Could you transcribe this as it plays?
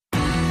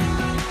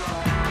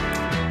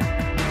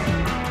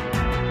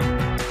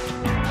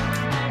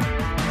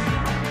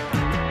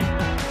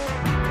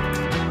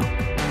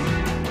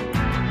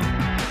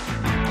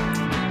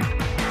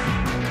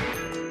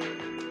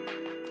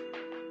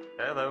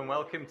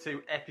welcome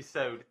to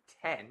episode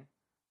 10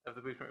 of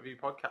the Blueprint Review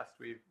podcast.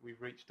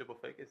 We've reached double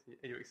figures.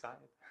 Are you excited?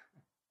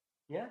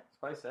 Yeah, I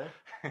suppose so.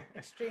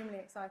 Extremely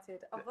excited.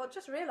 I've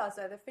just realised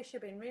though the fish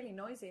have been really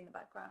noisy in the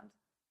background.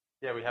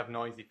 Yeah, we have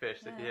noisy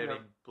fish. So if you hear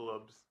any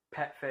blubs,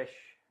 pet fish,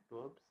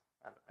 blubs,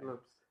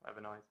 blubs, have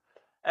a noise.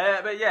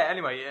 But yeah,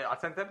 anyway, our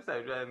 10th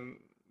episode.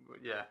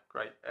 Yeah,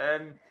 great.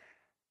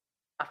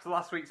 After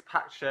last week's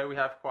packed show, we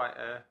have quite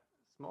a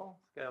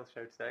small scale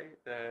show today.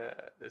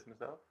 There's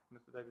myself,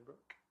 Mr. David Brooke,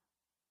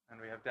 and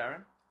we have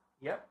Darren.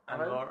 Yep,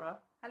 and hello. Laura.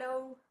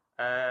 Hello.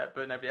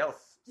 But nobody else.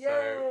 Yay.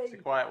 So it's a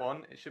quiet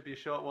one. It should be a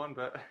short one,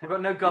 but we've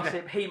got no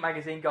gossip, Heat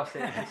magazine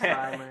gossip this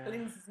time.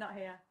 Lindsay's not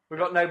here. We've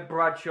got no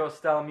Bradshaw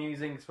style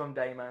musings from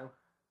Damo.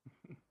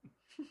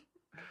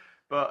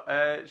 But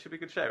it should be a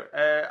good show.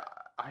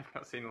 I've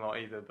not seen a lot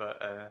either,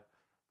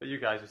 but you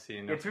guys have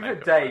seen enough. It's a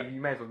good day.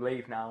 You may as well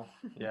leave now.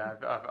 Yeah,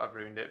 I've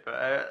ruined it.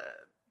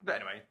 But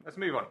anyway, let's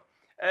move on.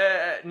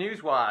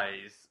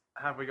 News-wise,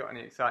 have we got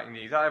any exciting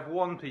news? I have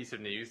one piece of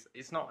news.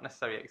 It's not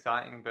necessarily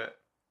exciting, but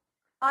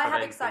I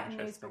have exciting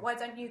news, but why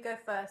don't you go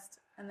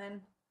first, and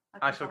then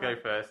I shall go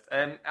first.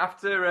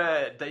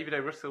 After David O.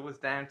 Russell was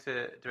down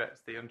to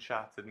direct the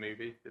Uncharted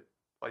movie, the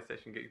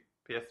PlayStation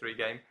PS3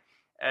 game,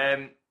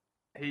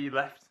 he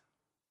left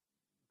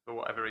for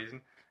whatever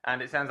reason,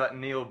 and it sounds like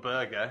Neil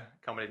Berger,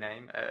 comedy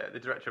name, the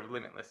director of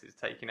Limitless, is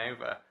taking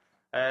over,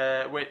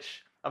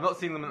 which I've not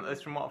seen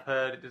Limitless. From what I've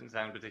heard, it doesn't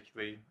sound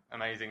particularly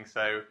amazing,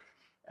 so...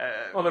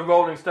 well, the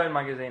Rolling Stone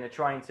magazine are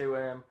trying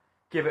to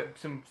give it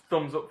some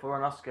thumbs up for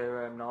an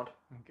Oscar nod.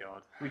 Oh,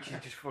 God. Which is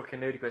just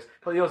fucking ludicrous.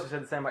 But they also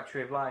said the same about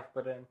Tree of Life,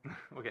 but...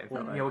 we'll get into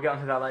that later. Yeah, we'll get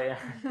onto that later.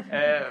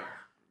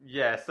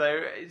 Yeah,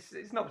 so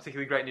it's not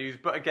particularly great news,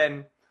 but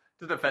again,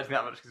 doesn't affect me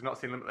that much because I've not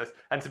seen Limitless.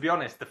 And to be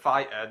honest, The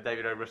Fighter,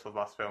 David O. Russell's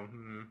last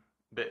film,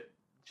 a bit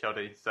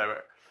shoddy, so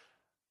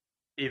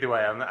either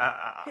way, I'm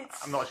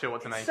not sure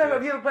what to make So, of this.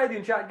 have you ever played the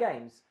Uncharted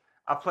games?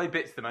 I've played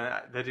bits of them, and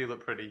they do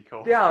look pretty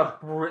cool. They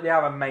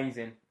are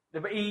amazing.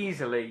 They're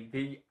easily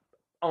the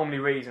only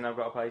reason I've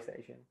got a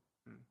PlayStation.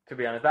 To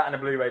be honest, that and a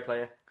Blu-ray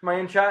player. My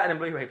Uncharted and a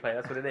Blu-ray player,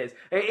 that's what it is.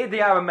 They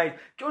are amazing.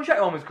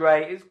 Uncharted 1 was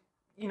great.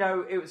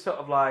 It was sort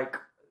of like,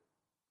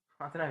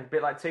 I don't know, a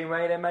bit like Tomb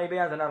Raider maybe.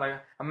 I don't know,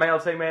 like a male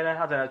Tomb Raider. I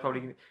don't know, it's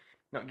probably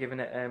not giving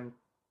it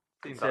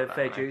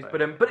fair dues.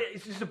 But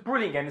it's just a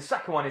brilliant game. The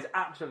second one is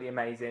absolutely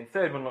amazing.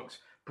 Third one looks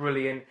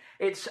brilliant.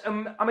 It's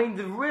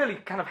they're really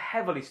kind of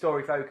heavily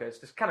story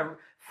focused. It's kind of,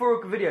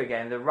 for a video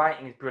game, the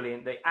writing is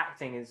brilliant. The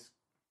acting is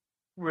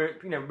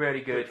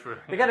really good.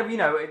 They kind of,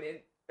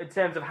 in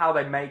terms of how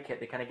they make it,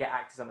 they kind of get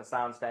actors on the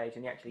soundstage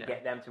and you actually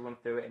get them to run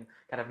through it and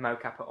kind of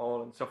mocap it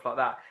all and stuff like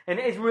that. And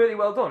it is really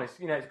well done.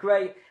 It's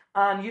great.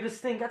 And you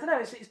just think, I don't know,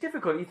 it's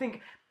difficult. You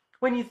think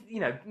when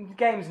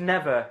games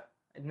never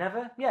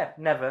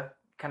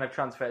kind of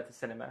transfer to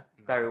cinema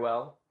very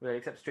well, really,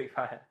 except Street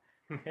Fighter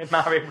and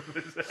Mario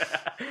Brothers.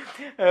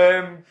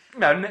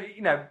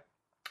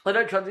 They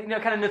don't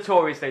kind of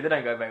notoriously, they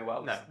don't go very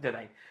well, do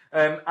they?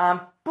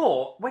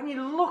 But when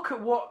you look at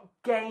what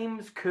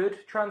games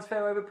could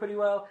transfer over pretty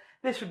well,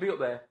 this would be up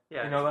there.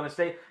 Yeah, in all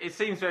honesty, it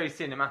seems very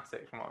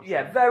cinematic from what I'm saying.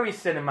 Yeah, very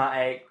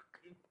cinematic,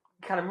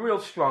 kind of real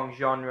strong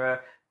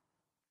genre.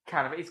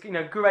 Kind of, it's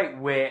great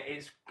wit.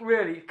 It's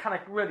really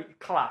really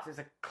class. It's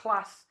a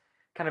class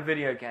kind of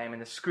video game,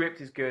 and the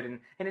script is good, and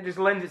it just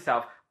lends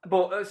itself.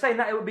 But saying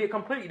that, it would be a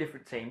completely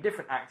different team,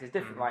 different actors,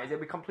 different writers. It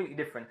would be completely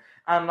different.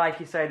 And like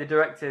you say, the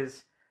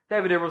directors.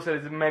 David O. Russell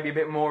is maybe a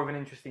bit more of an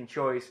interesting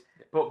choice,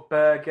 but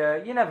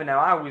Berger, you never know.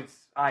 I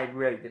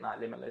really didn't like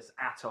Limitless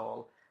at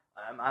all.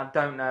 I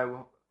don't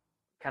know,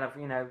 I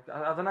don't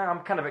know. I'm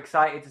kind of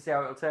excited to see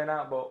how it'll turn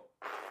out, but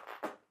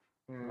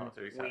not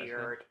too excited.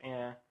 Weird,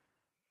 yeah.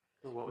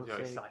 What was your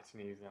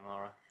exciting news then,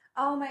 Laura?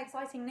 Oh, my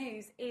exciting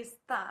news is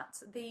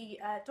that the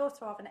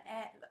daughter of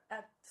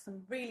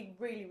some really,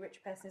 really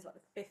rich person, is like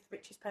the 5th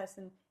richest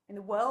person in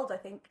the world, I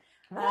think.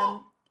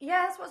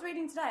 Yeah, that's what I was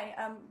reading today.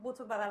 We'll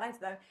talk about that later,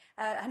 though.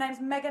 Her name's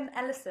Megan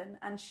Ellison,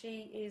 and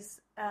she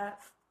is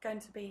going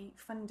to be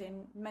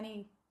funding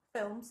many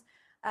films.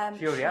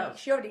 She already has.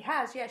 She already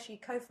has, yeah. She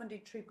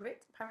co-funded True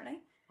Grit,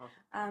 apparently.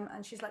 Awesome.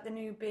 And she's like the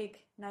new big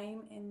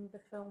name in the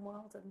film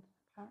world, and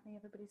apparently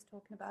everybody's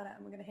talking about it,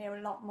 and we're going to hear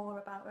a lot more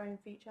about her in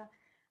future.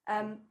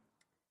 So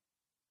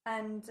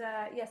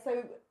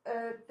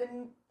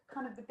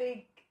the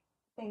big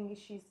thing is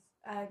she's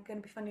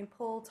going to be funding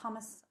Paul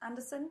Thomas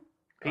Anderson.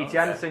 P.T.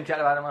 Anderson,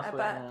 chatted about him last week.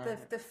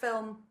 About the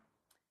film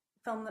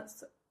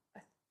that's,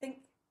 I think,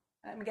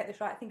 let me get this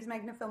right, I think he's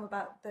making a film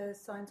about the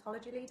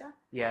Scientology leader.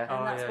 Yeah.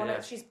 And that's one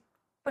of, she's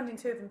funding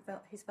 2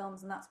 of his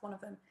films, and that's one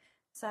of them.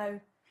 So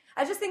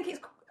I just think it's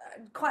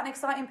quite an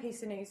exciting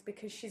piece of news,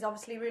 because she's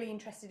obviously really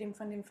interested in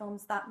funding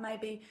films that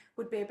maybe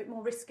would be a bit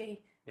more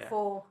risky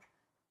for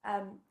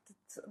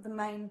the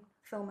main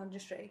film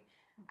industry.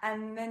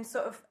 And then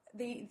sort of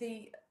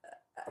the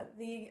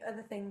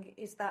other thing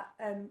is that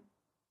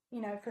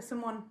for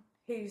someone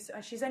who's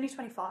she's only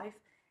 25,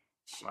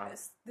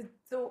 the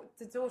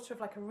daughter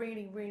of like a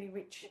really, really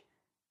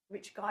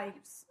rich guy,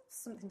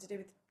 something to do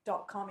with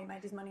 .com he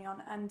made his money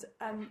on, and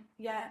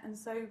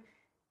so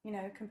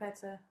compared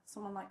to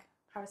someone like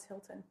Paris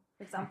Hilton,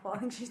 for example. I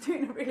think she's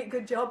doing a really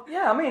good job.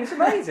 Yeah, I mean, it's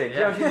amazing.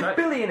 Yeah, she's a right.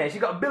 billionaire.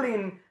 She's got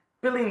billions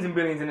and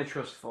billions in a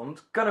trust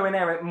fund. Going to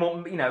inherit,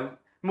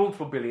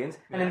 multiple billions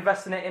and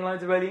investing it in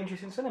loads of really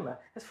interesting cinema.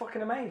 That's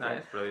fucking amazing. No,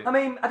 it's brilliant. I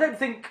mean, I don't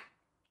think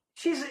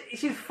she's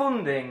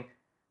funding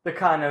the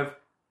kind of.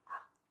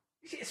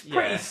 It's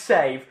pretty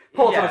safe.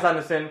 Paul Thomas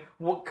Anderson.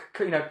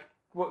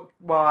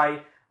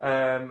 Why?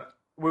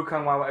 Wu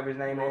Kang Wai, whatever his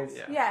name is.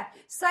 Yeah,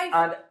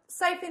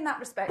 safe in that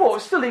respect.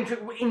 But still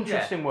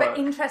interesting work. But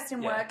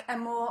interesting work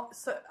and more.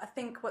 So I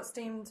think what's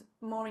deemed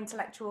more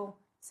intellectual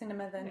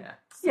cinema than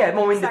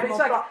more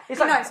independent.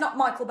 It's not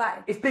Michael Bay.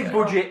 It's big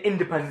budget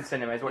independent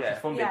cinema is what she's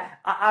funding. Yeah.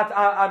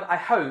 I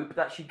hope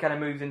that she kind of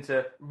moves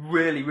into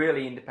really,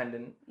 really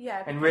independent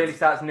and really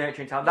starts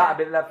nurturing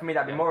talent. For me,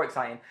 that'd be more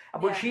exciting.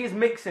 But she is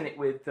mixing it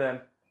with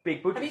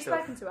big budget Have you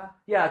stuff. spoken to her?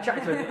 Yeah, I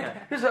chatted to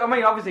her. Because I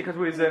mean, obviously, because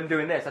we was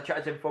doing this, I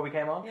chatted to her before we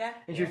came on. Yeah.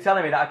 And she was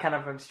telling me that her kind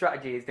of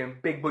strategy is doing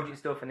big budget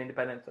stuff and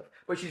independent stuff.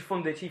 But she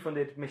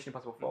funded Mission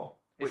Impossible 4,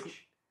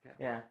 which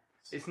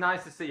it's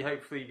nice to see.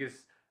 Hopefully,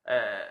 because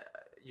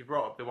you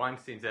brought up the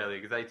Weinsteins earlier,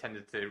 because they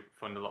tended to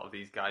fund a lot of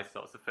these guys'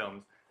 sorts of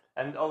films.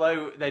 And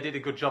although they did a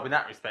good job in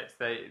that respect,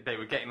 they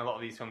were getting a lot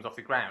of these films off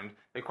the ground.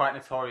 They're quite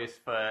notorious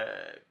for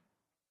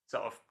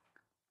sort of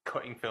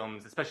cutting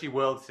films, especially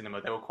world cinema.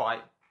 They were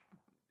quite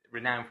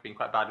renowned for being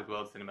quite bad with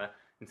world cinema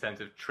in terms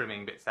of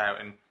trimming bits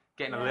out and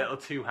getting a little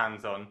too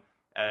hands-on.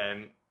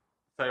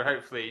 So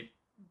hopefully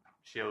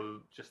she'll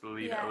just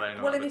leave it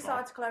alone. Well, in this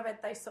article I read,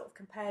 they sort of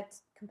compared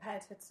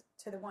her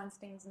to the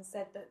Weinsteins and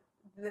said that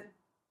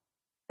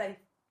they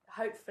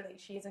hopefully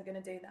she isn't going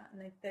to do that,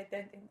 and they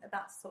don't think that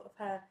that's sort of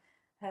her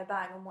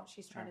bag on what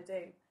she's trying to do.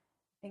 I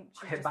think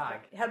she's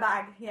Her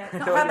bag, yeah, it's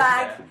not her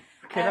bag.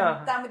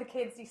 Yeah. Down with the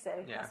kids, you see.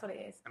 Yeah. That's what it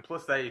is. And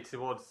plus, they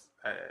towards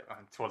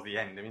the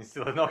end, I mean,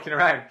 still knocking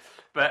around,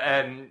 but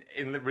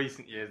in the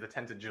recent years, they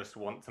tend to just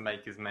want to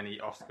make as many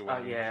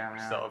Oscar-winning,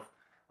 sort of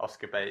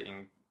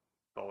Oscar-baiting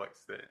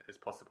bollocks as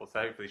possible. So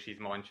hopefully, she's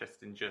more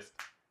interested in just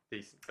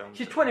decent films.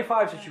 She's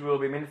 25, so she will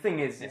be. I mean, the thing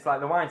is, it's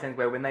like the Weinsteins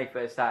where when they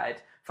first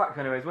started. Fact of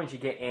the matter is, once you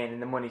get in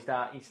and the money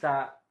you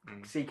start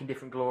seeking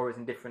different glories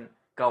and different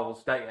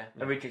goals, don't you?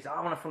 And Richard's, I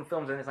want to fund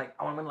films, and it's like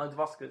I want to win loads of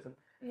Oscars, and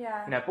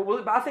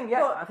but I think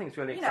I think it's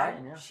really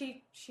exciting.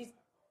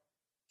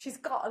 She's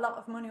got a lot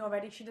of money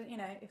already. She doesn't,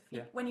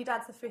 when your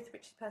dad's the 5th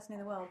richest person in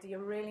the world, do you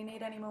really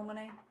need any more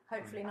money?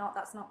 Hopefully not.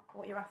 That's not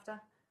what you're after.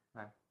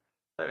 No.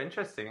 So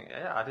interesting.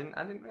 Yeah, I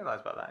didn't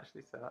realise about that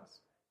actually. So that's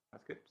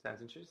good.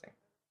 Sounds interesting.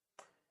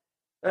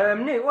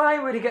 New? Well, I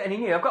ain't really get any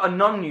new. I've got a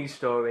non-news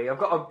story. I've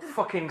got a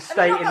fucking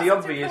state in the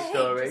obvious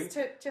story.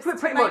 Just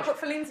to make up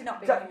for Lindsay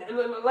not being here.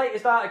 The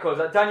latest article is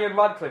that Daniel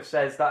Radcliffe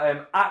says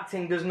that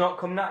acting does not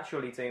come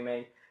naturally to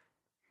me.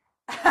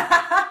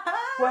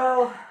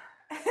 Well,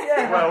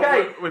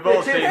 okay. We've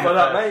all seen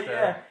that, mate.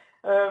 Yeah.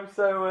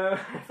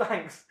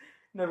 Thanks.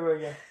 Never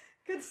again.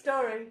 Good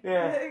story.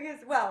 Yeah.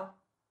 Well,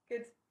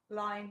 good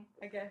line,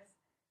 I guess.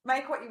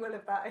 Make what you will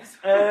of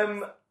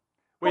that.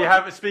 We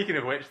have, speaking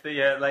of which,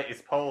 the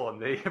latest poll on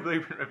the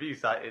Blueprint Review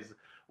site is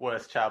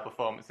worst child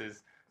performances.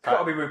 It's got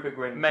to be Rupert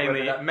Grint.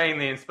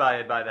 Mainly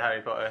inspired by the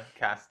Harry Potter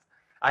cast.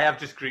 I have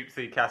just grouped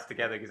the cast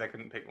together because I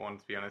couldn't pick one,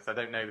 to be honest. I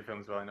don't know the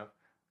films well enough,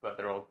 but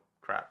they're all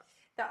crap.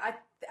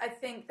 I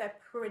think they're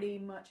pretty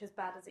much as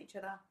bad as each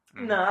other.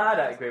 No, I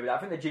don't agree with that. I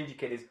think the Ginger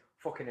Kid is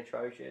fucking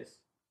atrocious.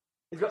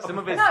 He's got some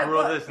of his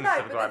brothers and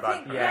stuff are quite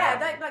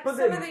bad.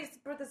 Some of these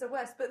brothers are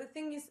worse. But the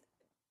thing is,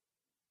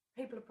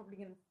 people are probably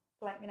going to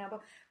like me now, but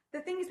the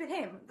thing is with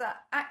him that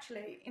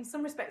actually, in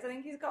some respects, I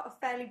think he's got a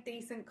fairly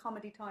decent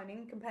comedy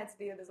timing compared to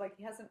the others. Like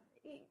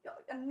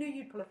I knew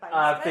you'd pull a face.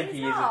 I think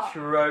he is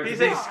atrocious.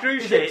 He's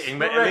excruciating,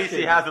 but at least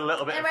he has a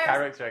little bit of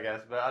character, I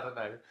guess. But I don't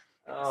know.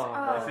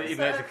 Even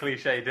though it's a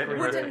cliche,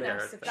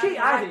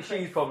 I think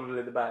she's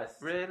probably the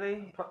best.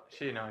 Really?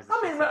 She knows.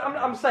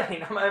 I'm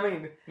saying. I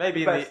mean,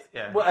 maybe best,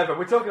 whatever.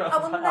 We're talking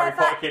about Harry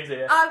Potter kids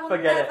here. I will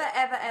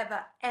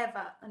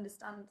ever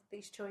understand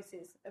these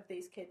choices of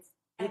these kids.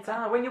 It's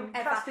hard when you're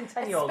casting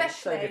 10-year-olds. It's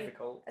so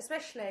difficult,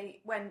 especially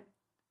when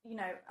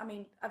I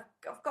mean,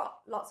 I've got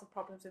lots of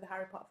problems with the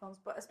Harry Potter films,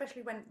 but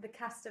especially when the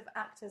cast of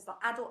actors, like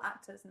adult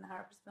actors in the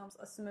Harry Potter films,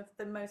 are some of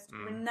the most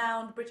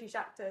renowned British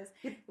actors,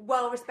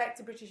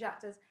 well-respected British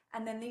actors,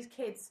 and then these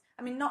kids.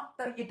 I mean, not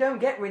that you don't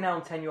get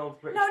renowned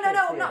 10-year-old British. No. Kids,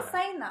 I'm not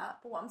saying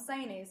that, but what I'm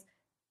saying is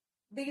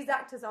these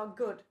actors are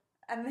good,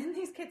 and then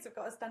these kids have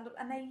got to stand up,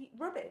 and they're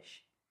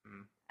rubbish.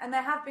 And they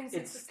have been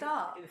since the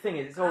start. The thing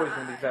is, it's always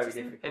going to be very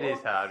difficult. It is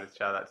hard with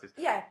child actors.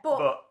 Yeah,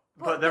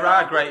 but there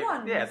are great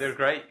ones. Yeah, there are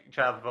great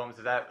child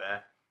performances out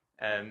there.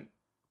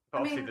 But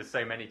obviously, there's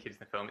so many kids in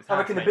the film. It's hard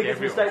I reckon to the make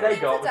biggest everyone. mistake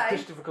they got was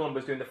Christopher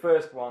Columbus doing the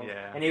first one,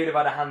 and he would have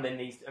had a hand in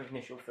these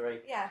initial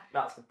 3. Yeah,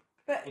 that's the.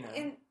 But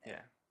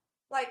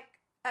like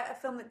a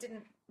film that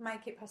didn't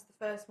make it past the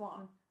first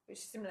one, which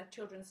is similar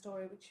children's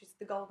story, which is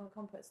The Golden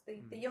Compass.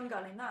 The young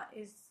girl in that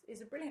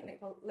is a brilliant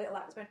little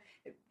actor.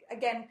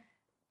 Again.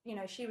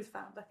 She was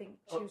found. I think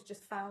she was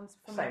just found.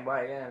 Same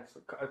way, yeah. It's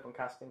open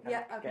casting.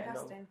 Open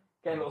casting.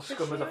 Getting little But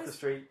scummers she off the was-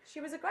 street.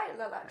 She was a great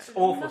little actress.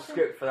 Awful Nothing-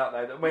 script for that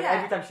though. When Yeah.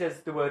 every time she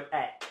says the word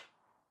 "ek,"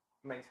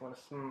 it makes me want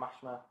to smash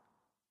my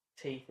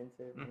teeth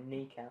into my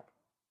kneecap.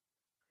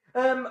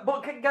 But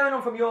going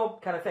on from your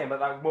kind of thing about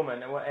that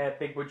woman,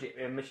 big budget,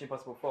 Mission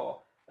Impossible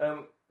 4.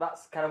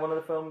 That's kind of one of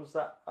the films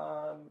that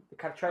the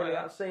kind of trailer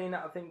that I've seen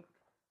that I think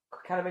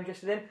kind of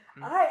interested in.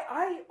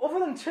 I other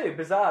than 2,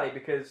 bizarrely,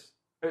 because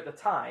at the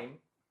time,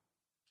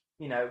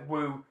 you know,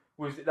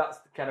 that's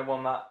the kind of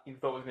one that you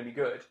thought was going to be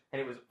good,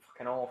 and it was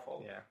fucking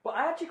awful. Yeah. But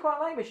I actually quite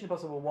like Mission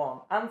Impossible 1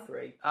 and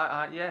 3.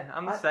 Yeah,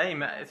 I'm the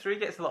same. 3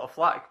 gets a lot of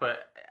flack,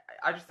 but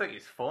I just think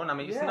it's fun. I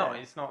mean,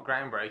 it's not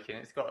groundbreaking.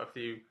 It's got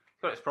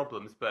its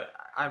problems, but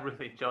I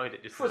really enjoyed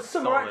it. Just For a as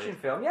summer solid. action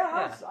film,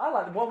 I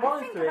like the 1 I and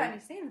think 3. I've only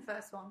seen the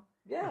first one.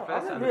 Yeah, The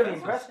first I'm one, really the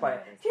first impressed one. by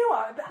it. Do you know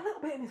what? A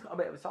little bit, he's got a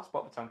bit of a soft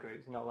spot for Tom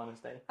Cruise, in all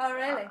honesty. Oh,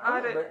 really?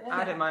 I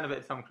Yeah. don't mind a bit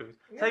of Tom Cruise.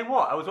 Yeah. Tell you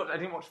what, I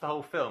didn't watch the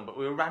whole film, but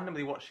we were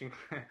randomly watching.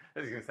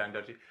 This is going to sound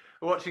dodgy.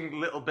 We're watching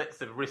little bits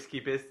of Risky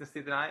Business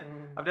the other night.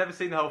 I've never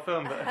seen the whole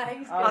film, but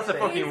He's that's a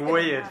good. fucking He's good in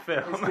weird that.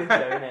 film. It's good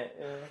though, isn't it?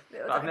 Yeah. It was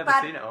But I've a never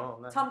bad- seen it all.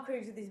 No. Tom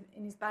Cruise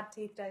in his bad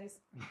teeth days.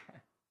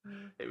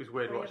 It was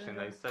weird Weird, watching isn't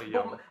those. it? So But,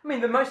 young. I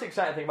mean, the most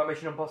exciting thing about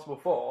Mission Impossible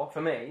 4, for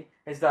me,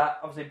 is that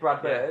obviously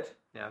Brad Bird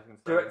Yeah, I was going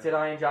to say. directed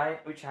Iron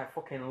Giant, which I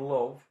fucking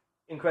love.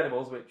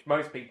 Incredibles, which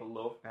most people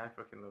love. Yeah, I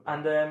fucking love it.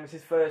 And it's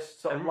his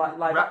first sort of And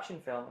live Ra- action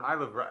film. I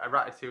love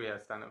Ratatouille. I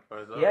stand up for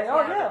as well. Yeah, It's oh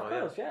yeah, incredible,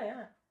 of course,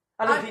 yeah.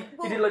 I- And he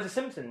well- did loads of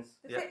Simpsons.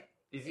 The Yeah.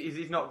 thi-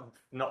 He's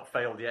not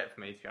failed yet for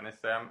me, to be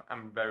honest. So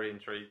I'm very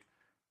intrigued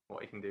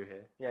what he can do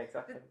here. Yeah,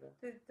 exactly.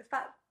 the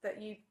fact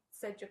that you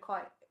said you're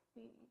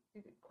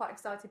quite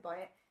excited by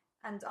it,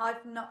 and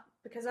I've not,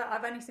 because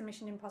I've only seen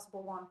Mission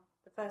Impossible 1,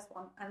 the first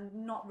one, and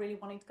not really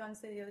wanting to go and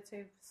see the other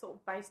 2, sort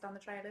of based on the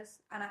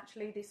trailers. And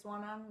actually, this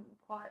one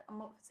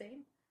I'm up for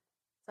seeing.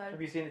 So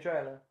Have you seen the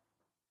trailer?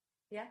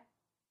 yeah,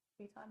 a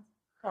few times.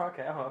 Oh,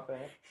 okay. Oh,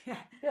 fair. Yeah.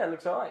 Yeah, it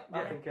looks alright.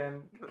 I Yeah. think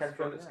Looks Chemtrail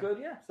good, looks yeah. good.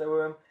 Yeah.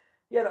 So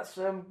yeah, that's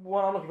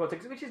one I'm looking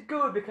forward to, which is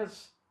good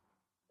because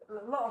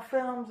a lot of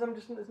films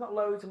there's not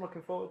loads I'm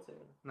looking forward to.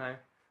 No,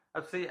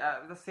 let's see.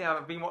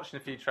 I've been watching a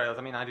few trailers.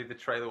 I mean, I do the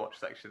trailer watch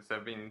section, so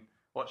I've been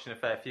watching a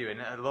fair few,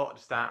 and a lot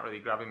just aren't really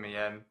grabbing me.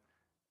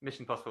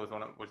 Mission Impossible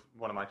was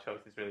one of my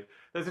choices, really.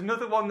 There's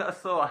another one that I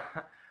saw,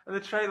 and the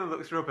trailer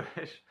looks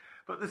rubbish,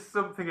 but there's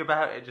something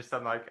about it. Just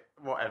I'm like,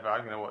 whatever,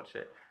 I'm going to watch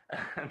it,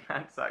 and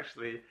that's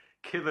actually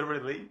Killer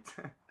Elite.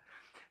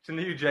 It's a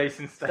new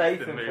Jason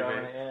Statham movie. film,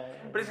 yeah.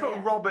 But it's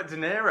got Robert De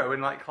Niro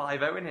and like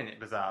Clive Owen in it,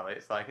 bizarrely.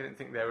 It's like I didn't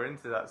think they were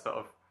into that sort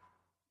of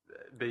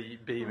B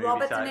movie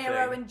Robert De type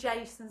Niro thing. and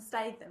Jason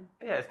Statham.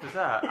 Yeah, it's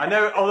bizarre. I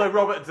know, although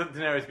Robert De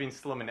Niro's been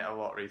slumming it a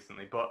lot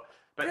recently, but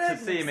to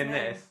see him in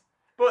Goodness this.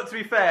 But to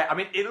be fair, I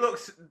mean, it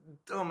looks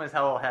dumb as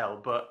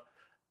hell, but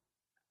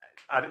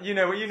you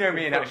know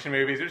me in action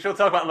movies, which we'll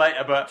talk about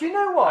later. But Do you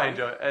know what? I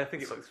enjoy it. I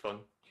think it looks fun.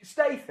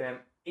 Statham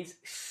is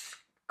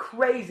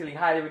crazily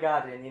highly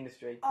regarded in the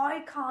industry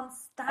I can't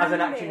stand as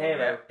an action him.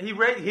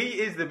 hero. He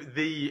is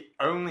the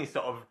only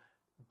sort of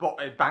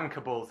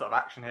bankable sort of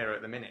action hero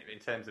at the minute in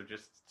terms of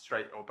just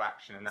straight up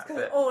action, and that's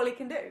Because it. it's all he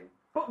can do.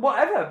 But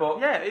whatever. But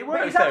Yeah, it But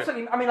works. he's though.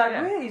 absolutely. I mean, like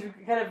Yeah. really, his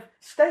kind of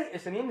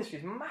status in the industry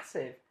is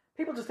massive.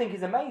 People just think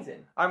he's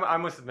amazing. I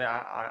must admit,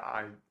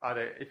 I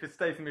don't. If a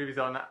Statham movie's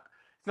on,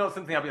 it's not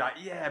something I'll be like,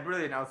 yeah,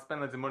 brilliant. I'll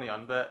spend loads of money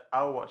on, but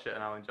I'll watch it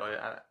and I'll enjoy it.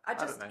 I I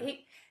just don't know.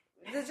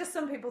 there's just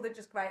some people that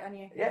just grate on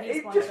you. Yeah, He's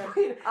it one just of them.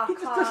 weird. I He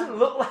just can't. doesn't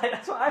look like.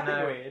 That's what I think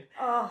No. weird.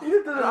 Oh. He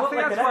just doesn't I look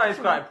think like that's an why he's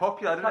action quite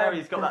popular. I don't know. Like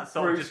He's got that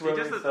sort of. Bruce He just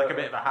Willis looks like a sort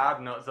bit of- of a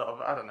hard nut, sort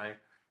of. I don't know.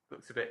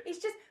 Looks a bit. It's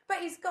just, but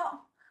he's got.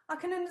 I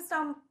can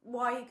understand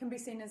why he can be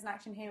seen as an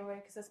action hero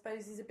because I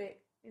suppose he's a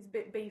bit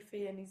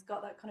beefy and he's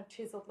got that kind of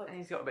chiseled look. And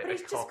he's got a bit But of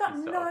he's a just cocky got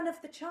sort none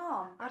of the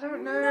charm. I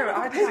don't know. None of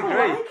I the People disagree.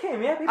 charm. like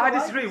him. Yeah, people I like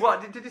disagree. him.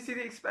 What did you see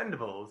the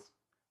Expendables?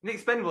 In the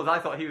Expendables, I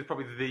thought he was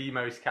probably the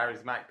most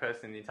charismatic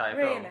person in the entire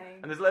film. Really?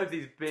 And there's loads of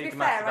these be big, fair,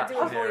 massive I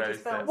do action avoid his heroes.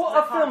 films. that- What I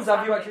other can't films have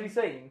you stand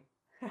actually him.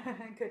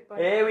 seen? Good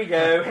point. Here we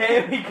go.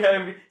 Here we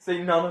go.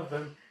 Seen none of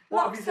them.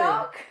 What have you seen?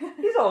 Lockstock.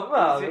 He's all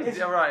well. He's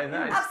all right in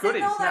that. It's I've good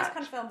seen in all those Snatch.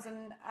 kind of films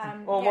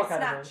and Or yeah, what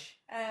kind of Snatch.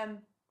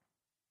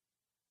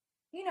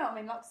 You know what I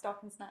mean,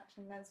 Lockstock and Snatch,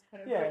 and those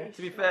kind of Yeah. British.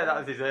 To be fair, that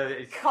was his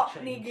early. his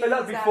Cockney change. geezer. But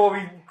that was before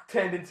he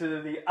turned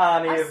into the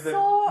Arnie I of the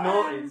saw,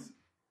 noughties.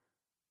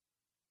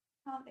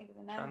 I can't think of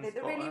the name. The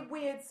Transporter. really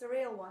weird,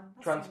 surreal one.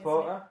 That's him, isn't it?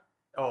 Transporter.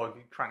 Oh,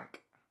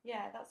 Crank.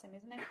 Yeah, that's him,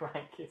 isn't it?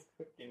 Crank is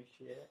fucking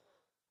shit.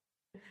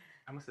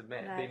 I must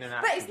admit, No. being an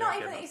But action it's not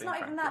junkie, even I've it's seen not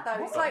even Crank. that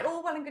though. What? It's like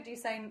all well and good you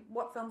saying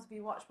what films have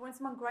you watched, but when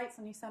someone grates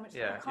on you so much,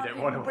 Yeah, I you can't don't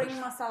even wanna bring watch.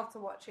 myself to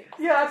watch it.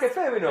 Yeah, okay,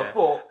 fair enough. Yeah.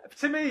 But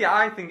To me,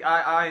 I think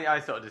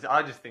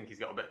I just think he's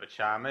got a bit of a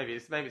charm. Maybe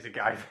it's a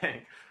guy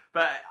thing,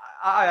 but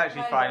I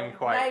actually Maybe, find him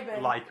quite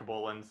maybe.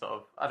 likable and sort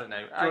of I don't know.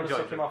 you I wanna enjoy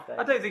suck him off, Dave?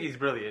 I don't think he's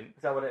brilliant.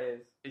 is that what it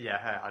is?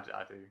 Yeah,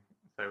 I do.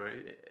 So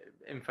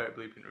info at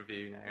Blueprint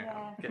Review now.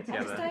 Yeah. Get I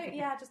just together. don't.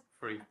 Yeah, just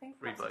Free I think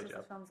free perhaps it's just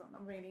blowjob. the films that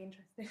I'm really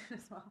interested in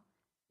as well.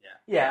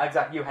 Yeah,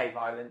 exactly. You hate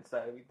violence,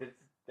 so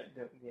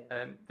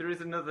yeah. There is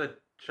another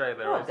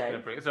trailer Oh, I was going to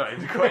Dave. bring. Sorry,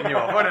 I'm cutting you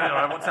off. I don't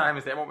know. What time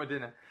is it? I want my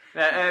dinner.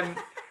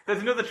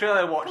 There's another trailer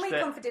I watched. Can we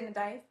come for dinner,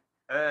 Dave?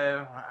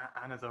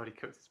 Anna's already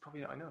cooked. It's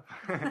probably not enough.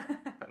 I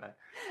don't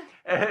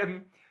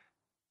know.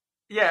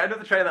 Yeah,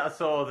 another trailer that I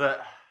saw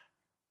that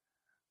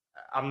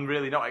I'm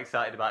really not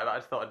excited about it, but I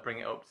just thought I'd bring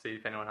it up to see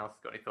if anyone else has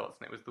got any thoughts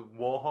on it. Was the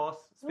Warhorse,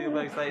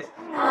 Spielberg's latest.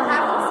 I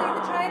haven't seen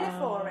the trailer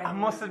for it. I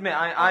must admit,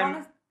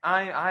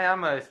 I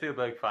am a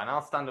Spielberg fan.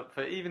 I'll stand up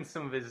for even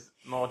some of his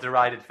more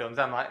derided films.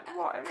 I'm like,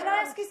 what? Can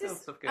I ask you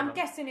this? I'm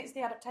guessing it's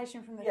the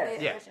adaptation from the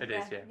theatre. Yeah, version. it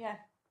is. Yeah.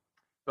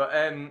 But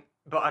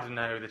I don't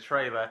know, the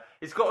trailer.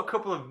 It's got a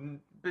couple of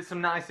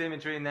some nice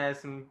imagery in there,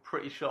 some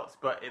pretty shots,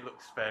 but it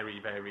looks very,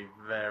 very,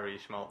 very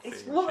schmaltzy. I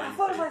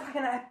thought it was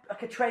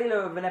like a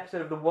trailer of an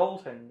episode of The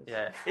Waltons.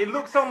 Yeah, it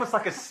looks almost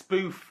like a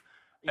spoof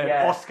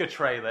Oscar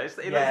trailer. It's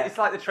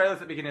like the trailers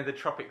at the beginning of the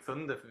Tropic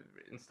Thunder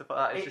and stuff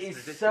like that. It's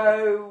just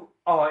ridiculous.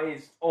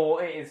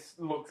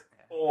 Looks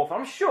awful.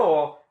 I'm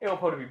sure it'll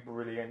probably be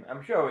brilliant.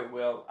 I'm sure it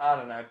will. I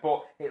don't know,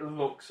 but it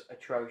looks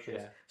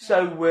atrocious. Yeah.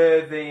 So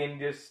worthy and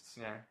just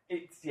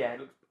it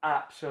looks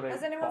absolutely.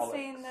 Has anyone bollocks.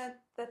 seen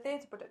the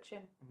theatre production?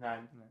 No.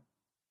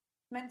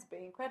 Meant to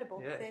be incredible.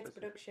 Theatre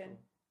production.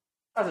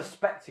 As a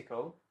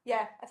spectacle.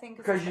 Yeah, I think.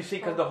 Because you see,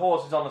 because the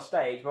horse is on the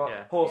stage, but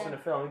horse in a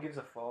film, who gives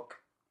a fuck?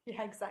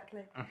 Yeah,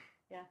 exactly.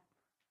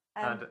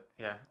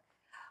 Yeah.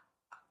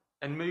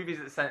 And movies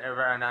that centre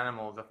around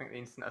animals, I think the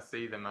instant I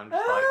see them, I'm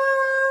just like.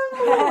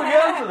 We'll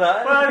get onto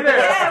that. Well, we'll get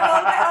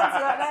onto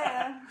that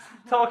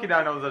later. Talking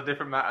animals is a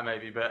different matter,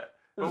 maybe, but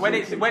when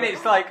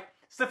it's like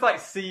stuff like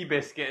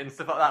Seabiscuit and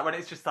stuff like that, when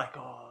it's just like,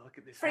 oh, look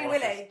at this Free horse,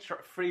 Willy,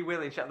 Free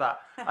Willy, shut that.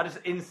 I just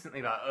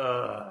instantly like,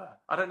 ugh.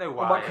 I don't know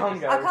why. What about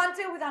Congo? I can't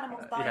deal with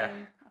animals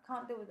dying. I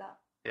can't deal with that.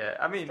 Yeah,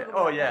 I mean,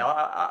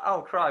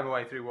 I'll cry my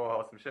way through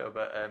Warhorse, I'm sure,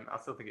 but I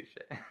still think it's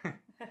shit.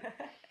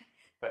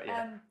 But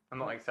yeah, I'm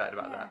not excited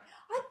about that.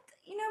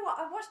 You know what?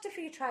 I watched a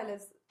few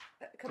trailers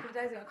a couple of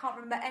days ago. I can't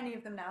remember any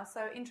of them now.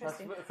 So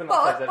interesting. But the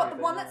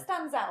one that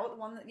stands out,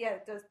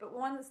 it does. But the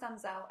one that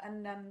stands out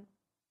and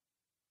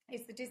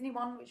is the Disney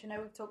one, which I know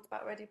we've talked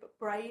about already. But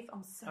Brave,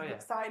 I'm so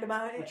excited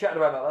about it. We chatted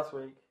about that last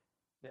week.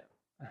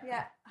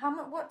 Yeah.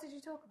 What did you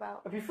talk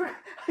about? Have you forgotten?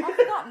 I've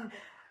forgotten.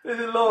 This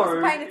is Laura. I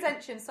wasn't paying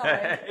attention.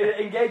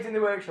 Sorry. Engaged in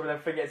the workshop and then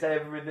forgets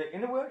everything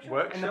in the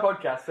workshop? In the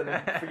podcast and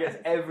then forgets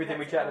everything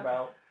we chatted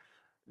about.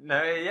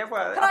 No,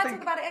 well... Can I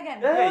talk about it again?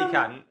 Yeah, you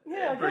can.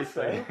 Yeah,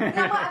 briefly. I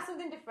might have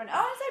something different.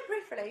 I won't say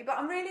briefly, but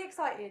I'm really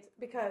excited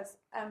because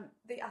I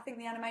think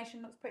the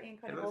animation looks pretty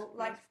incredible.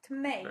 To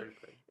me,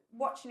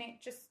 watching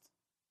it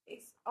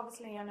it's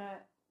obviously on a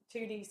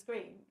 2D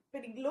screen,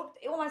 but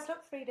it almost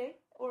looked 3D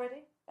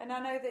already. And I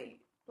know that,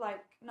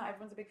 not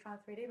everyone's a big fan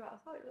of 3D, but I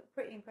thought it looked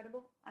pretty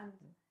incredible. And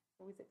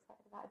always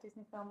excited about a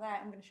Disney film there.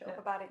 I'm going to shut up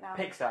about it now.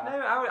 Pixar. No,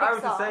 I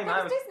was the same.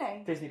 That was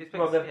Disney. Disney.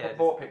 Well, they've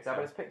bought Pixar,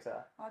 but it's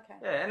Pixar. Okay.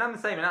 Yeah, and I'm the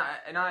same.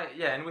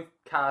 And with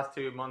Cars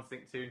 2, Monster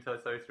Inc. 2, and Toy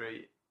Story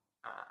 3,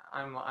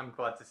 I'm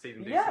glad to see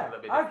them do something a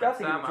little bit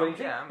different. I think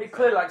it's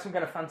clearly like some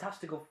kind of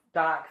fantastical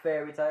dark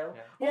fairy tale.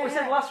 Yeah. What we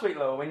said last week,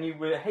 Laura, when you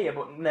were here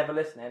but never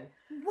listening.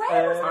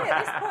 Where was I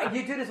at this point?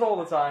 You do this all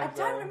the time. I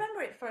don't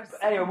remember it first.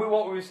 Anyway,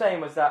 what we were saying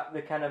was that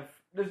the kind of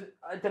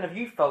I don't know if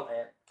you felt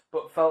it,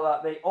 but felt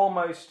that they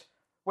almost.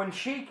 When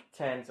she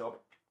turns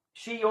up,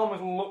 she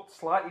almost looked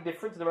slightly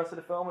different to the rest of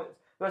the film. The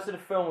rest of the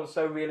film was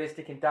so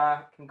realistic and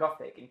dark and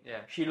gothic, and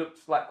she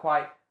looked like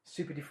quite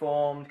super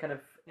deformed, kind of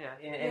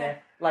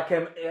like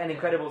an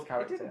Incredibles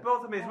character. It didn't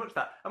bother me as much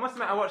that. I must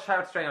admit, I watched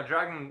How to Train Your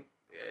Dragon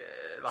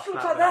last night. She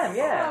looks like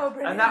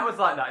them, and that was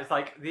like that. It's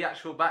like the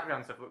actual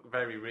background stuff looked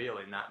very real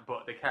in that,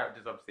 but the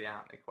characters obviously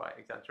aren't. They're quite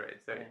exaggerated,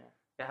 so it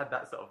had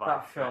that sort of vibe.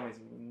 That film is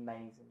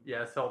amazing.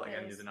 Yeah, I saw that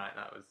again the other night.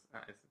 That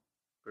is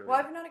brilliant. Why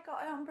have we not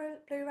got it on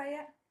Blu-ray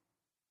yet?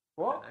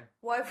 What?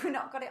 Why have we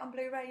not got it on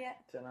Blu-ray yet?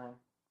 Don't know.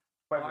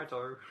 I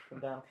do. Come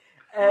down.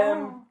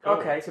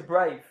 Okay, so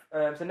Brave.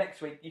 So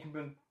next week you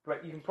can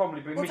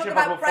probably bring We'll Mission talk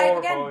about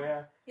Impossible Brave 4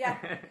 again. Yeah.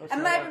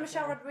 And maybe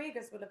Michelle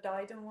Rodriguez will have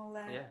died, and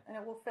and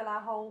it will fill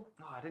our whole.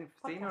 Oh, I didn't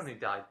see anyone who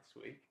died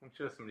this week. I'm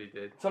sure somebody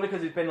did. It's only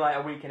because it's been like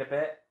a week and a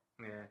bit.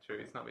 Yeah, true.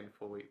 It's not been a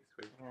full week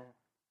this week.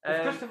 Yeah.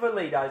 If Christopher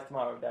Lee dies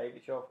tomorrow, Dave,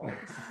 it's your fault.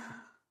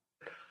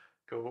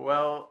 Cool.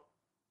 Well,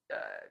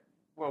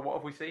 what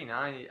have we seen?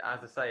 I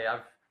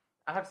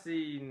have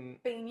seen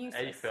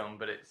a film,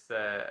 but it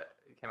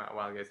came out a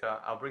while ago, so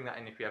I'll bring that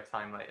in if we have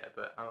time later.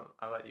 But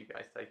I'll let you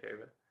guys take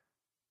over.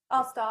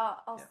 I'll start.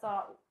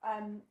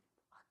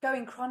 Go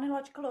in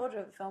chronological order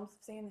of the films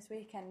I've seen this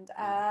weekend.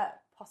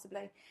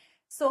 Possibly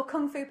saw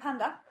Kung Fu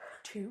Panda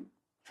 2,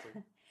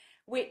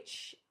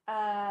 which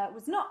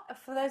was not,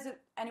 for those of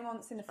anyone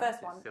that's seen the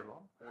first one,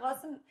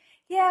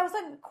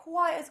 wasn't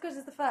quite as good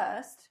as the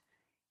first.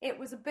 It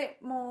was a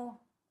bit more.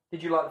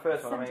 Did you like the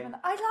first one?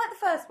 I liked the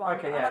first one.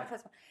 Okay, I liked the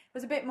first one. It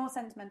was a bit more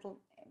sentimental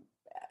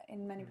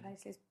in many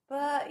places,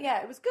 but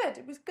yeah, it was good.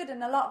 It was good,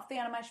 and a lot of the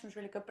animation was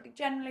really good. But it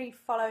generally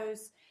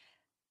follows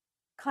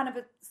kind of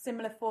a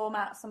similar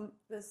format.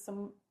 There's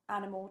some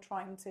animal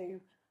trying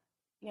to,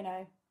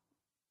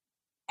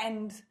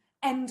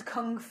 end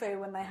kung fu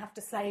when they have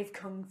to save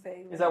kung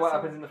fu. Is that what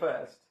happens in the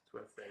first?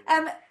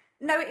 The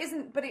No, it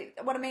isn't. But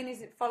what I mean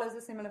is, it follows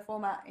a similar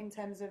format in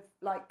terms of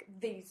like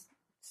these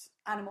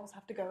animals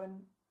have to go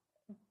and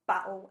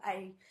battle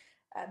a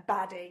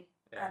baddie.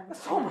 Yeah.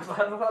 That's almost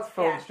like that's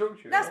film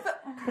structure. That's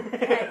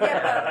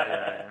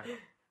Yeah.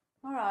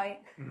 all right.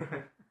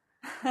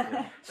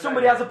 Yeah.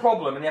 Somebody has a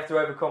problem and they have to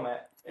overcome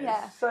it. It's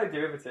Yeah. so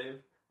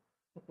derivative.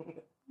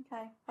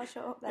 Okay, I'll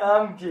shut up then. No,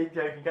 I'm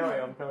joking.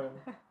 Carry on.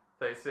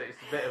 So it's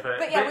a bit of a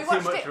But yeah, bit we too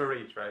watched much it- of a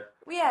reach, right?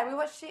 Well, yeah, we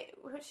watched it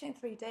in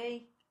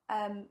 3D.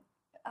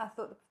 I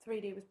thought the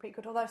 3D was pretty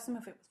good, although some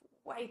of it was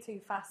way too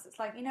fast. It's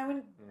like,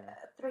 when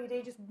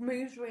 3D just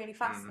moves really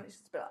fast and it's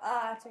just a bit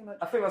like, too much.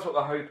 I think that's what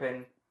they're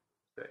hoping.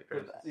 30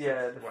 frames,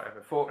 Yeah, the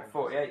whatever.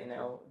 48,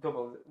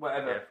 double,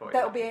 whatever. Yeah, 48.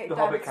 That'll be it. The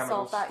Don't Hobbit camera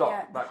will solve that stop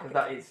yet. that because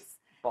that is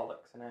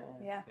bollocks, isn't it?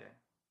 Yeah. Yeah.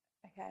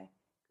 Okay.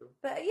 Cool.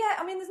 But yeah,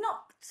 I mean,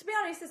 to be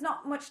honest, there's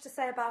not much to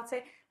say about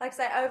it. Like I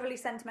say, overly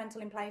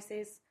sentimental in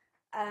places.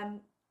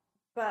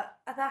 But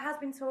there has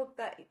been talk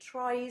that it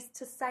tries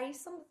to say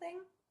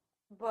something.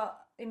 But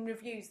in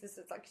reviews, it's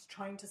like it's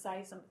trying to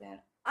say something.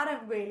 I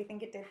don't really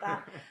think it did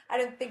that. I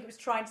don't think it was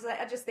trying to say.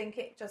 I just think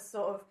it just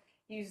sort of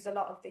uses a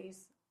lot of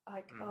these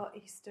like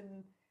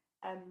Eastern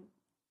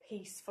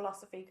peace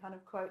philosophy kind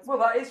of quotes. Well,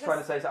 that is trying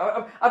to say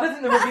so. I don't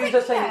think the reviews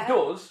are saying it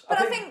does.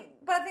 But I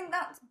think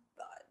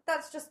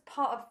that's just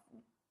part of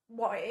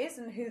what it is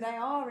and who they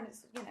are, and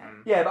it's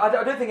Yeah, but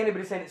I don't think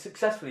anybody's saying it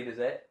successfully does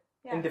it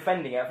in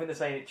defending it. I think they're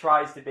saying it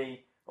tries to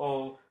be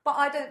all. But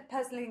I don't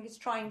personally think it's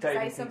trying to say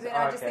Dating something. things-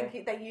 I just okay.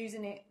 think they're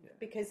using it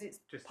because it's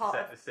Just to part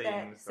set of the their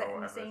scenes or setting the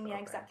whatever scene. sort Yeah, of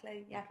thing.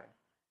 exactly. Yeah, Okay.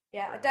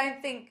 yeah. Fair I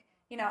don't think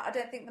I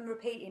don't think them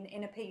repeating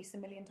in a piece a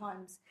million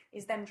times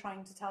is them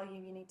trying to tell you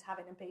need to have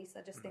it in a piece.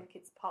 I just think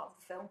it's part of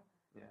the film.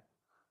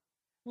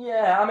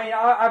 Yeah, I mean,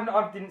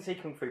 I didn't see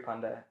Kung Fu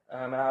Panda,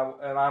 and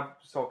I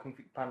saw Kung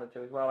Fu Panda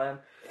 2 as well.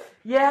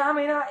 Yeah, I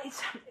mean,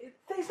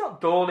 it's not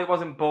dull. It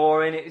wasn't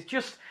boring. It was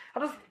just I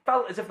just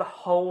felt as if the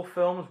whole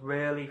film was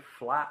really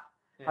flat.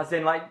 Yeah. As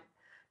in, like,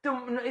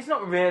 it's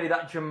not really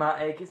that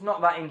dramatic. It's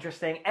not that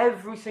interesting.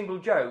 Every single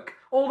joke,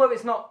 although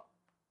it's not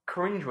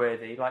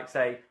cringeworthy, like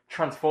say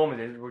Transformers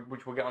is,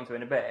 which we'll get onto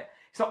in a bit.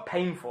 It's not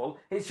painful.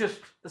 It's just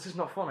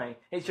not funny.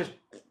 It's just.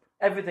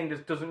 Everything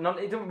just doesn't.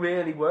 It doesn't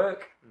really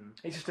work.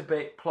 It's just a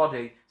bit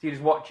ploddy. So you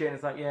just watch it and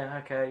it's like, yeah,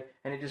 okay,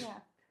 and it just.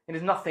 And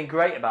there's nothing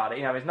great about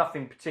it. There's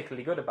nothing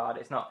particularly good about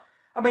it. It's not.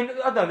 I mean,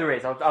 I know there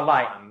is. I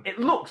like. It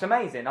looks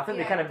amazing. I think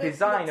the kind of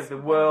design of the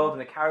world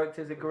and the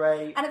characters are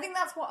great. And I think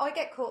that's what I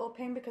get caught up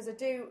in because I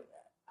do,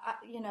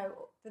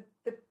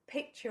 the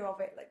picture of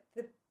it, like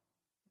the.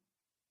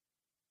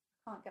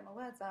 I can't get my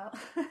words out,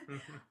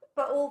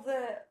 but all the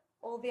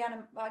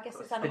I guess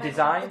it's animation. The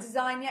design? The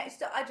design, yeah.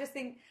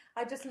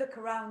 I just look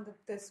around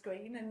the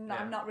screen and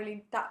I'm not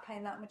really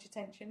paying that much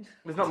attention.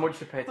 There's not much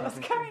to pay What's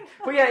attention going to.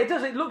 on? But yeah, it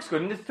does. It looks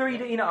good. And the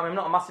 3D, I'm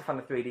not a massive fan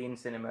of 3D in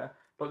cinema,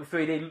 but the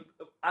 3D,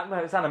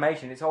 it's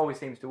animation. It always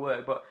seems to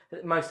work. But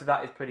most of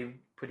that is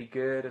pretty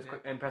good. I was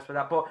quite impressed with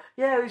that. But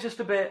yeah, it was just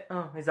a bit.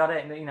 Oh, is that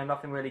it? And,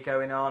 nothing really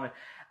going on. And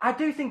I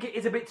do think it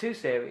is a bit too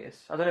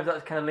serious. I don't know if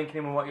that's kind of linking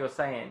in with what you're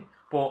saying,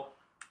 but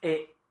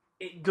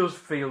it does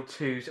feel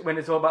too when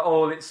it's all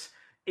about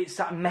it's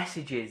that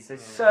messages.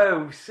 It's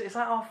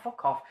like, oh,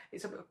 fuck off.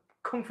 It's a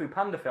Kung Fu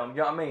Panda film. You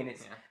know what I mean?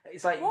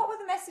 It's like What were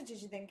the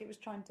messages you think it was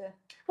trying to?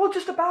 well,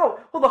 just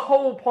about the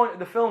whole point of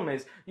the film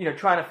is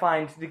trying to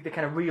find the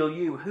kind of real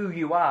you, who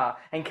you are,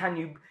 and can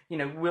you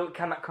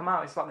can that come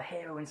out? It's like the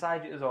hero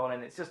inside you is all,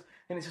 and it's just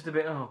a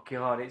bit oh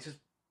god, it's just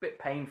a bit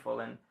painful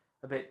and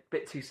a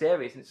bit too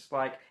serious. And it's just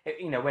like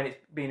when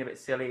it's being a bit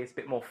silly, it's a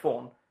bit more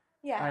fun.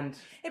 Yeah, and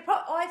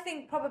I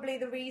think probably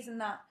the reason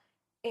that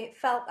it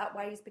felt that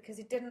way is because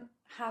it didn't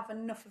have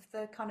enough of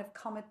the kind of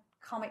comic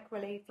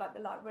relief, like the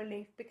light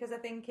relief. Because I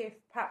think if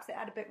perhaps it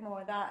had a bit more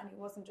of that and it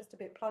wasn't just a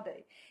bit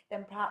ploddy,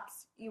 then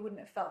perhaps you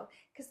wouldn't have felt.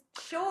 Because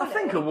surely I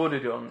think it would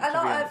have done.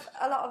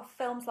 A lot of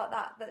films like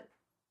that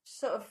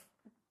sort of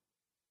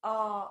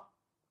are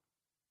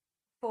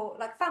for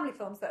like family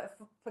films that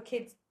are for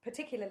kids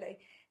particularly.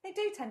 They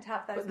do tend to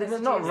have those. But they're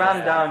messages. not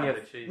rammed down kind your,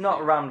 of cheesy.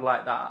 not rammed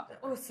like that.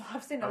 Also,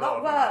 I've seen a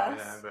lot lot of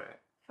them, worse. but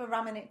For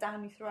ramming it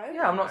down your throat.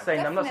 Yeah, I'm not saying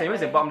it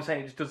isn't, but I'm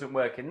saying it just doesn't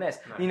work in this.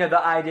 No.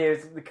 That idea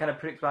is the kind of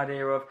predictable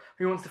idea of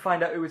he wants to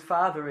find out who his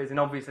father is, and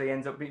obviously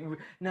ends up being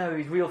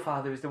his real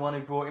father is the one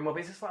who brought him up.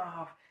 It's just like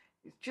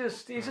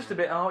it's just a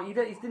bit he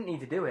didn't need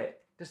to do it.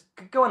 Just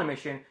go on a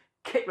mission,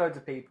 kick loads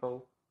of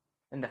people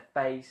in the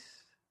face,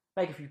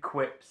 make a few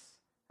quips,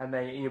 and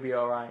then you'll be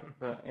all right.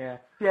 But yeah,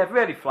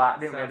 really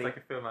flat. Didn't sounds really. like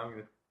a film I'm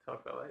going to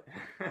talk about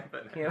later.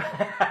 But no.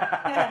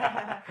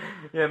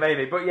 Yeah,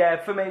 maybe. But yeah,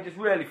 for me, just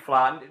really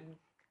flat.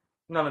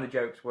 None of the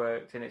jokes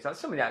worked, and it's like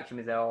some of the action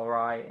was all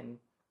right,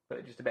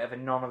 but just a bit of a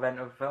non-event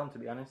of a film, to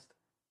be honest.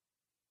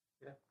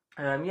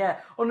 Yeah.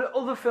 On the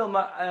other film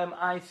that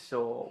I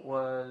saw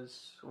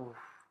was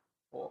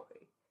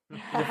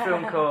a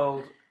film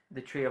called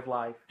The Tree of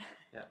Life.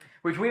 Yeah.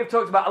 Which we have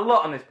talked about a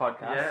lot on this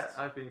podcast. Yeah,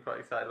 I've been quite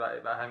excited about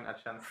it, but I haven't had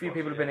a chance. A few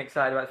people have been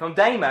excited about it. From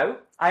Damo,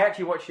 I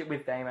actually watched it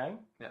with Damo.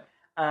 Yeah.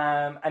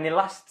 And in the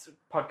last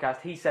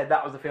podcast, he said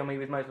that was the film he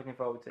was most looking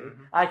forward to.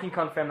 Mm-hmm. I can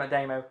confirm that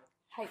Damo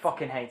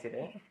fucking hated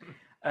it.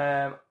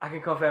 I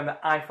can confirm that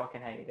I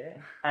fucking hated it,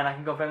 and I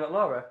can confirm that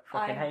Laura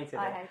fucking hated it.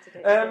 I hated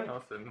it.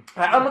 Awesome.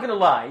 I'm not going to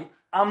lie.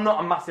 I'm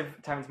not a massive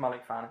Terrence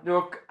Malick fan.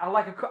 I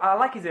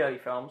like his early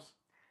films,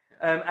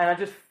 and I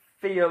just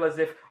feel as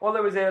if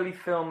although his early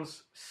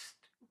films,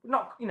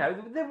 not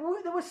there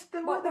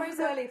What were his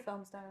early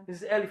films, Darren?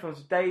 His early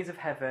films, Days of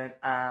Heaven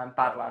and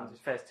Badlands, his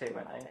first two,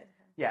 weren't they?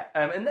 Yeah,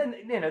 and then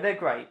they're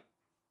great,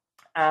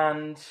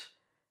 and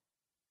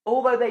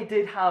although they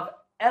did have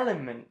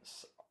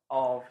elements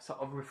of sort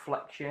of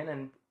reflection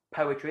and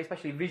poetry,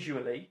 especially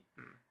visually,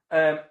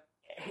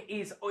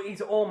 he's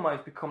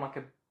almost become like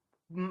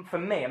for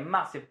me, a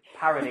massive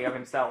parody of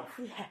himself.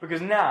 Yeah. Because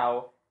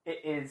now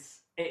it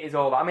is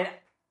all that. I mean,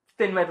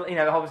 Thin Red,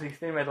 obviously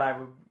Thin Red Line,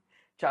 we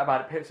chat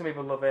about it. Some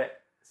people love it,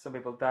 some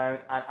people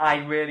don't, and I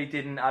really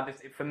didn't.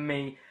 For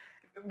me,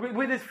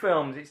 with his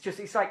films,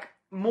 it's like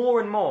more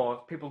and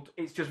more people.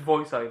 It's just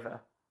voiceover.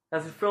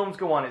 As the films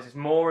go on, it's just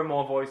more and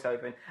more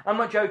voiceover. And I'm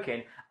not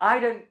joking.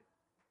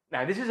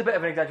 Now, this is a bit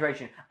of an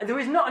exaggeration. There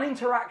is not an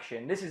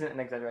interaction. This isn't an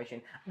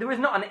exaggeration. There is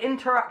not an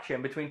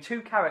interaction between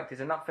two characters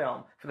in that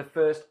film for the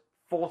first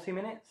 40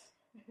 minutes.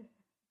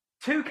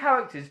 Two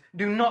characters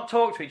do not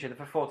talk to each other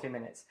for 40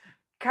 minutes.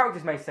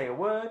 Characters may say a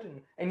word,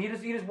 and you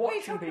just watching people. What are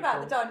you talking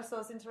about? The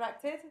dinosaurs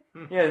interacted?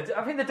 Yeah,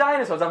 I think the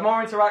dinosaurs have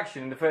more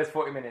interaction in the first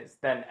 40 minutes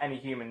than any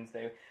humans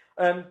do.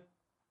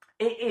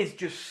 It is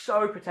just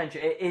so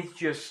pretentious. It is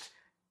just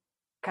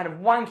kind of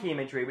wanky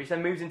imagery, which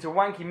then moves into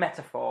wanky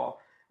metaphor,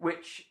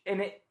 it's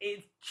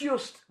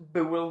just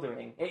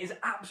bewildering. It is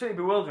absolutely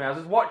bewildering. I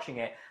was watching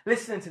it,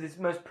 listening to this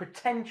most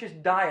pretentious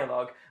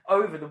dialogue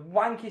over the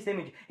wankiest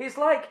image. It's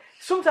like,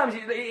 sometimes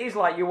it is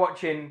like you're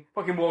watching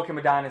fucking Walking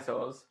with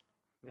Dinosaurs.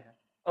 Yeah.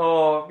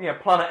 Or,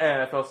 Planet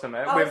Earth or something.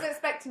 I was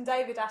expecting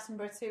David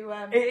Attenborough to...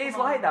 it is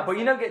like that, but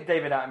you don't get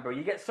David Attenborough.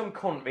 You get some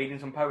cunt reading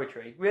some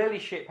poetry. Really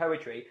shit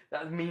poetry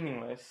that is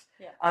meaningless.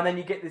 Yeah. And then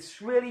you get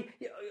this really...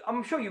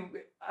 I'm sure you...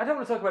 I don't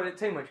want to talk about it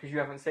too much because you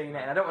haven't seen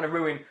it, and I don't want to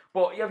ruin...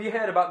 But have you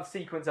heard about the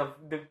sequence of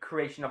the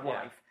creation of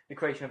life? The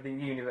creation of the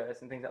universe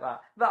and things like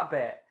that? That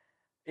bit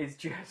is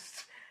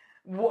just...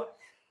 What...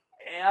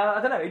 I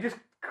don't know, it just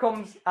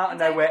comes out of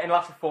nowhere and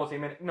lasts for 40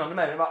 minutes. No,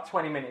 about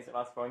 20 minutes it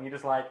lasts for, and you're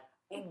just like...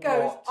 It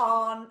goes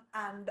on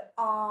and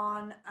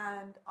on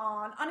and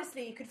on.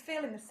 Honestly, you could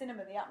feel in the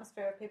cinema the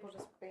atmosphere of people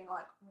just being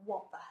like,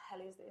 what the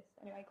hell is this?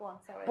 Anyway, go on,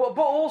 sorry. But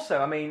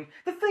also, I mean,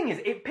 the thing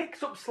is, it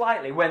picks up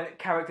slightly when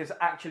characters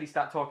actually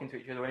start talking to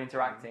each other and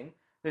interacting.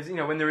 There's,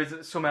 when there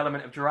is some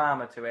element of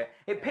drama to it.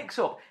 It picks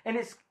up, and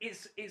it's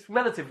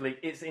relatively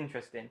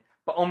interesting,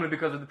 but only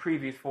because of the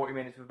previous 40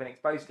 minutes we've been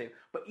exposed to.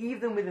 But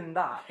even within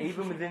that,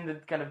 even within the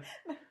kind of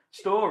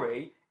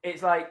story,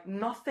 it's like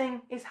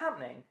nothing is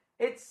happening.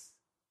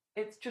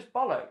 It's just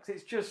bollocks.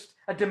 It's just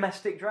a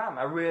domestic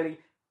drama. Really,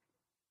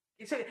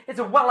 it's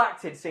a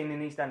well-acted scene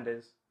in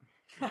EastEnders.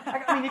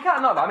 I mean, you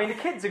can't know that. I mean, the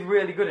kids are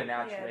really good in it,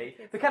 actually.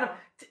 Yeah, the kind of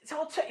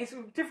it's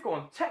a difficult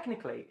one.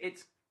 Technically,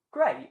 it's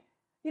great.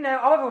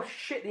 However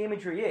shit the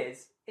imagery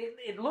is,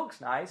 it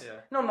looks nice.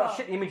 Yeah. No, not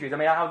shit the imagery is. I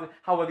mean,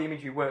 how well the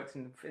imagery works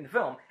in the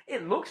film.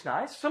 It looks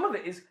nice. Some of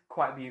it is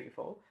quite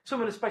beautiful.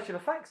 Some of the special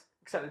effects,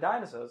 except the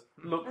dinosaurs,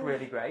 look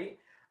really great.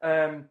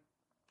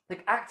 The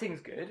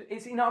acting's good.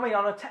 It's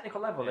on a technical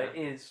level, it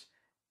is.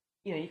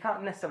 You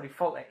can't necessarily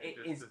fault it. It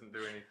just doesn't do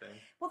anything.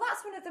 Well,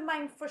 that's one of the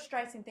main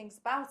frustrating things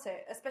about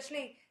it,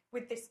 especially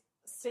with this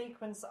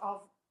sequence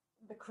of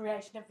the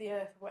creation of the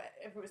Earth,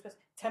 whatever it was supposed.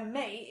 To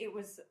me, it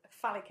was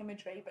phallic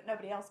imagery, but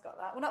nobody else got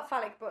that. Well, not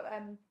phallic, but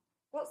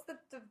what's the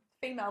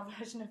female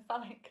version of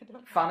phallic?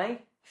 Funny.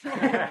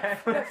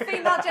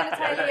 Female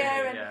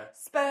genitalia and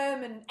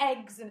sperm and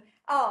eggs and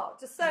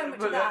just so much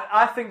of that.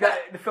 I think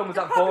that the film was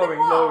that boring.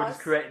 Laura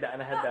just created that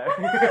in her head, though.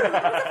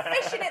 There was a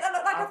fish in it that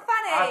looked like a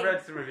fanny. I've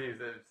read some reviews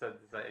that have said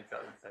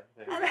exactly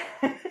the same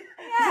thing.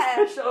 Yeah,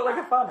 fish that looked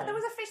like a fanny. There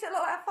was a fish that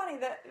looked like a fanny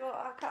that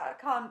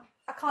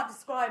I can't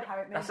describe how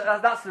it means.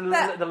 That's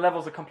the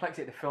levels of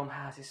complexity the film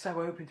has. It's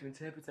so open to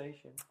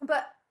interpretation.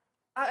 But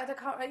I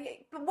can't.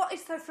 But what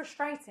is so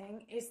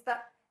frustrating is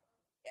that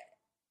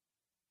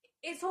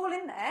it's all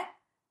in there,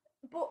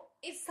 but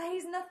it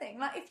says nothing.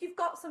 Like, if you've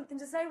got something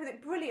to say with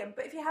it, brilliant.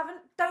 But if you haven't,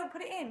 don't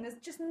put it in. There's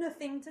just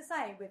nothing to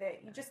say with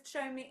it. You just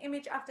show me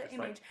image after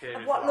image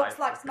of what looks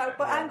like smoke.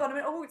 But hang on a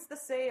minute. Oh, it's the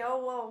sea.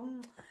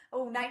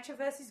 Oh, nature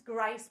versus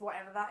grace,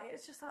 whatever that is.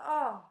 It's just like,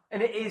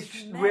 And it is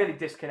just really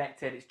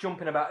disconnected. It's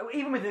jumping about,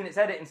 even within its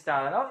editing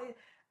style.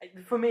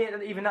 And for me,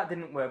 even that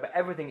didn't work. But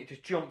everything, it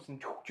just jumps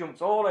and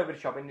jumps all over the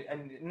shop,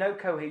 and no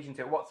cohesion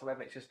to it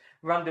whatsoever. It's just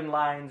random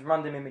lines,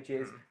 random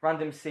images,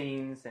 random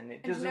scenes, and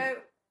it doesn't.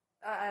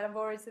 I've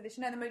already said this.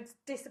 The most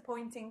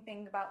disappointing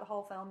thing about the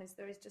whole film is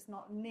there is just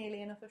not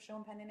nearly enough of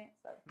Sean Penn in it.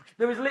 So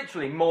there was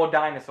literally more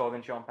dinosaur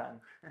than Sean Penn.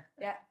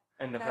 Yeah.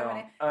 In the film,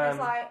 it's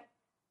like,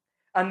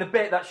 and the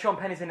bit that Sean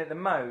Penn is in it the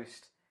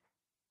most,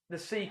 the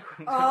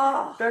sequence.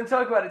 Don't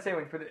talk about it too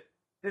much, but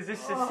there's this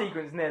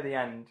sequence near the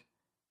end,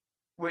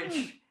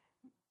 which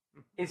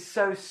is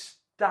so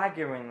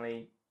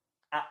staggeringly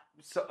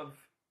sort of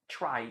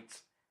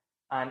trite,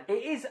 and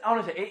it is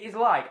honestly, it is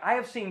like I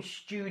have seen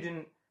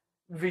student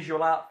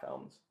visual art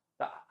films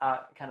that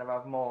are, kind of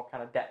have more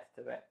kind of depth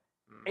to it.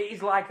 It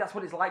is like that's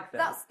what it's like. Then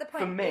That's the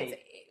point. for me.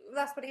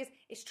 That's what it is.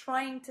 It's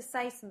trying to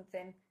say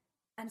something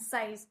and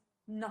says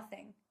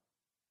nothing.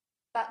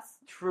 That's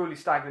Truly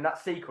staggering. That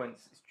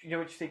sequence. You know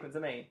which sequence I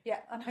mean? yeah.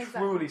 I know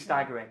exactly. Truly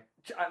staggering.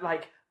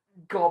 Like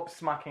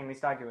gobsmackingly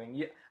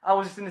staggering. I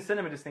was just in the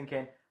cinema just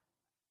thinking,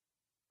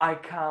 I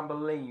can't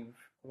believe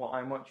what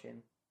I'm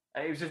watching.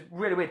 It was just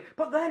really weird.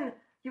 But then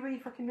you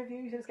read fucking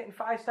reviews and it's getting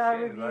 5-star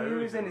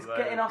reviews and it's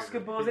getting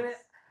Oscar buzz in it.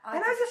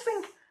 And I just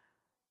think,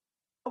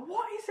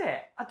 what is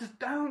it? I just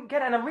don't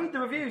get it. And I read the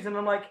reviews and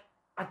I'm like,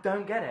 I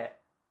don't get it.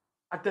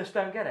 I just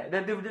don't get it.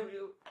 They're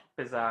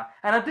bizarre.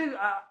 And I do,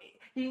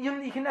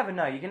 you can never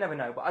know. You can never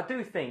know. But I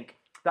do think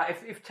that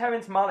if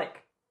Terrence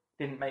Malick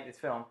didn't make this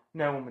film,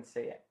 no one would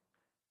see it.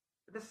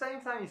 At the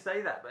same time you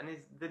say that, but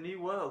The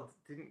New World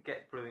didn't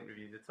get brilliant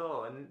reviews at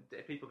all, and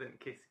people didn't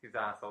kiss his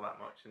ass all that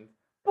much. And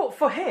But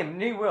for him,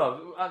 New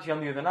World, actually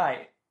on the other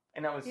night,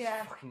 and that was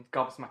Yeah. fucking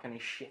gobsmacking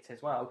his shit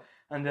as well.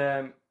 And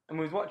we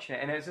was watching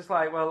it, and it was just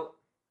like, well,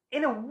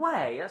 in a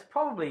way, that's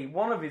probably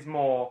one of his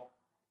more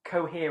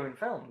coherent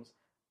films.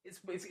 It's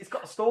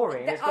got a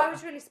story. And it's got... I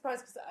was really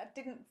surprised because I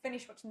didn't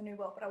finish watching The New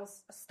World, but I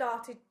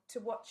started to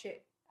watch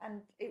it,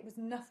 and it was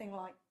nothing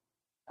like.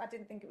 I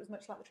didn't think it was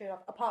much like the trailer,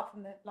 apart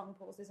from the long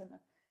pauses and the.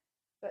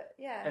 But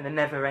yeah. And the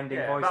never-ending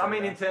voice. But I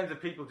mean, in terms of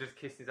people just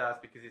kiss his ass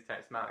because he's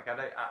Terrence Malick,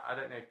 I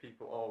don't know if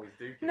people always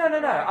do. No.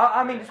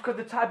 I mean, just because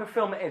the type of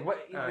film it is,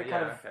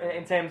 Okay.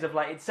 in terms of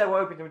like, it's so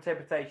open to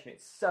interpretation.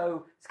 It's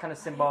kind of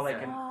symbolic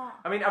and.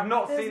 I mean, I've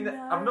not seen the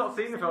film.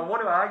 I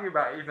want to argue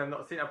about it, even though I've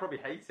not seen it. I probably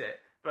hate it,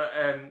 but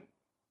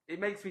it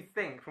makes me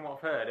think, from what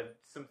I've heard, of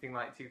something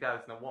like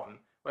 2001.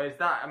 Whereas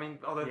that, I mean,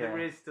 although there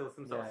is still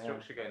some sort of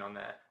structure going on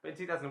there, but in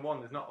 2001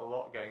 there's not a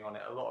lot going on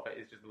it. A lot of it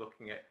is just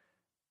looking at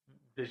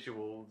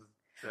visuals.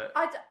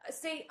 I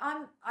think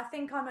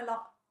I'm a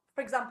lot.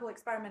 For example,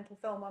 experimental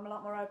film. I'm a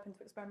lot more open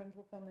to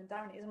experimental film than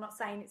Darren is. I'm not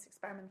saying it's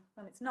experimental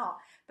film. It's not.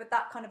 But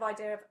that kind of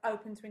idea of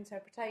open to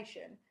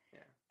interpretation.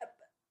 Yeah.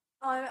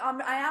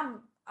 I'm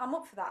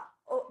up for that.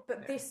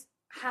 But this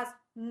has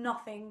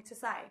nothing to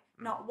say.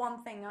 Not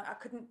one thing. I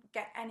couldn't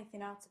get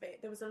anything out of it.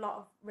 There was a lot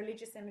of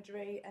religious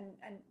imagery and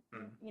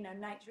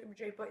nature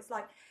imagery. But it's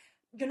like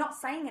you're not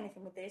saying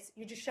anything with this.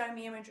 You're just showing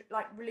me imagery,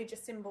 like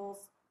religious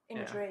symbols.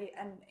 Imagery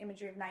and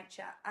imagery of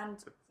nature,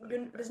 and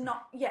there's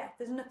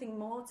nothing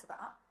more to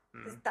that.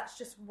 That's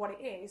just what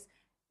it is.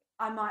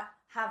 I might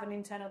have an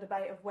internal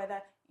debate of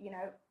whether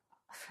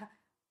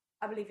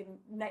I believe in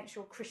nature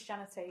or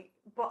Christianity,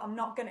 but I'm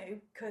not going to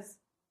because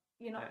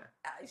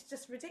it's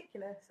just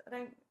ridiculous.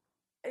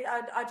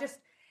 I just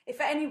if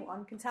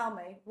anyone can tell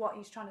me what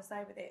he's trying to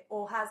say with it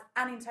or has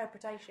an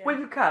interpretation. Well,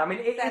 you can. I mean,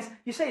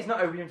 you say it's not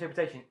open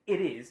interpretation.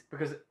 It is,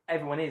 because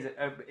everyone is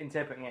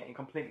interpreting it in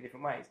completely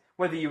different ways.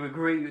 Whether you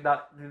agree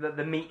that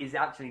the meat is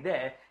actually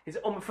there,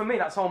 for me,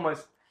 that's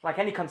almost like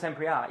any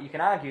contemporary art. You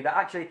can argue that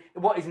actually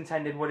what is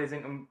intended, what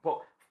isn't, but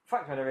the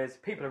fact of the matter is,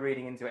 people are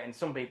reading into it, and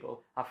some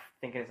people are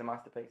thinking it's a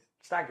masterpiece.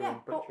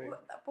 Staggering, but true.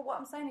 But what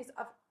I'm saying is,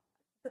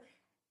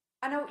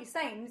 I know what you're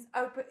saying,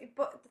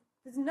 but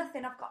there's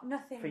nothing. I've got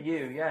nothing for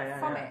you,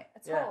 from it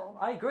at all.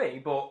 I agree,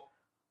 but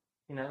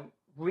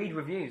read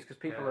reviews because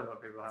people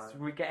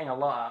are getting a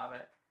lot out of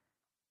it.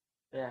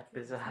 Yeah,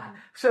 bizarre.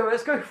 So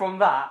let's go from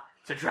that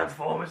to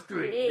Transformers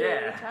 3.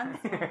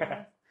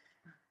 Yeah,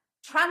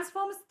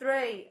 Transformers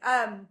 3.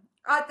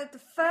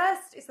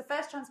 It's the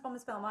first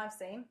Transformers film I've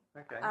seen.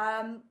 Okay.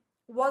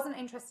 Wasn't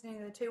interested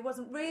in the two.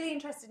 Wasn't really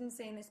interested in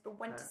seeing this, but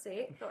went to see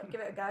it. Thought I'd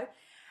give it a go.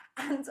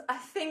 And I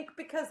think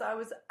because I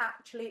was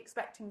actually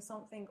expecting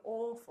something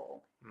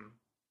awful,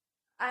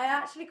 I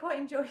actually quite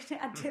enjoyed it.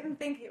 I didn't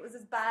think it was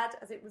as bad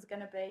as it was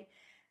going to be.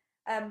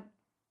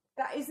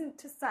 That isn't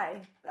to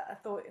say that I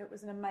thought it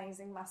was an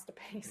amazing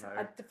masterpiece.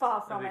 No,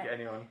 far from I think it.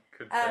 anyone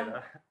could say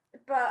that.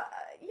 But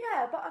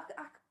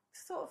I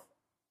sort of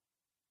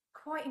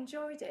quite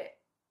enjoyed it.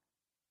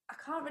 I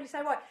can't really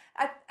say why.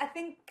 I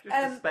think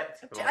just the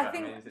spectacle. I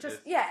think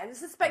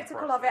there's a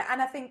spectacle of it,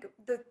 and I think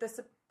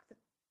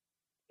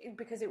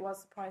because it was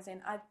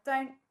surprising. I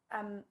don't.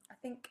 I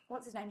think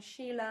what's his name,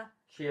 Shia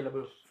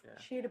LaBeouf.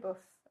 Shia LaBeouf,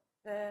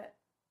 the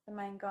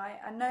main guy.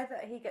 I know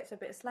that he gets a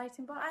bit of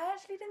slating, but I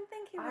actually didn't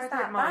think he was that bad.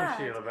 I didn't mind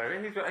Shia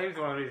LaBeouf. He was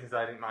one of the reasons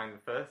I didn't mind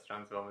the first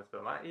Transformers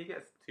film. He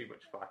gets too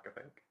much flack, I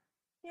think.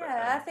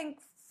 Yeah, I think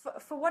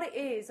for what it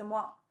is and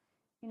what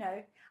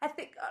I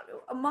think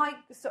my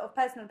sort of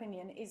personal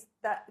opinion is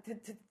that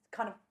the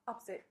kind of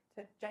opposite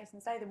to Jason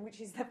Statham,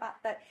 which is the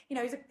fact that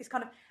he's this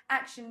kind of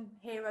action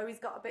hero. He's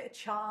got a bit of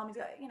charm. He's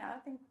got I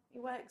think he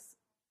works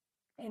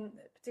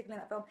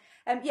particularly in that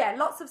film.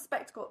 Lots of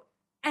spectacle,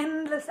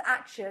 endless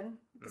action.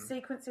 The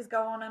sequences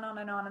go on and on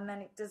and on, and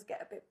then it does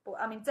get a bit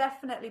boring. I mean,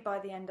 definitely by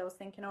the end, I was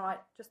thinking, all right,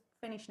 just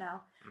finish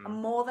now.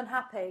 I'm more than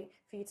happy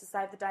for you to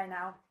save the day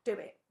now. Do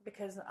it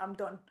because I'm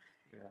done.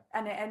 Yeah.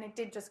 And it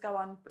did just go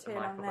on too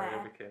long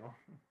there.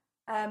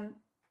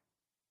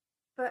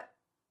 But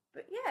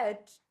yeah,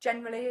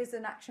 generally as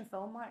an action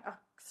film, I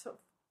sort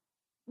of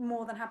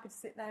more than happy to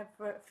sit there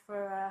for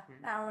an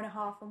hour and a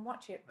half and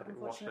watch it, but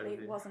unfortunately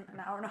it wasn't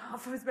an hour and a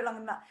half. It was a bit longer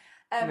than that.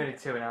 Nearly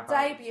 2.5 hours.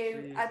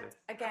 Debut,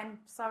 again,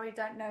 sorry,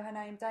 don't know her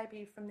name.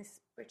 Debut from this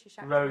British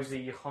actress.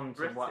 Rosie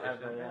Hunter,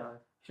 whatever. Yeah,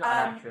 she's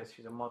not an actress;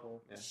 she's a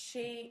model. Yeah.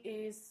 She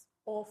is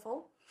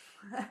awful.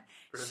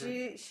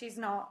 she's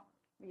not.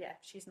 Yeah,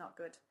 she's not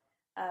good.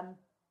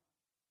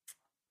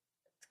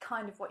 It's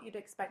kind of what you'd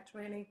expect,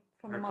 really,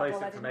 from a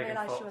model. I didn't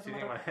realise she was a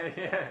model.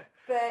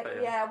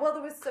 But yeah, well,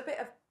 there was a bit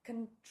of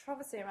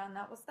controversy around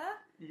that, was there?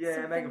 Yeah,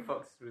 Something... Megan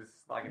Fox was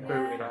like in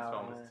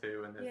Transformers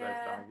 2, and there's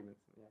loads of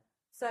arguments. Yeah.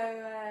 So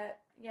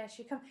yeah,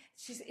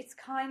 it's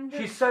kind of.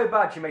 She's so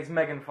bad. She makes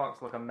Megan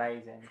Fox look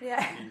amazing.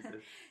 Yeah,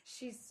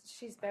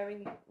 she's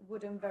very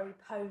wooden, very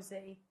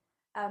posy,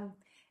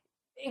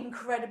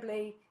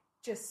 incredibly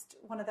just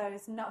one of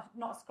those not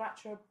a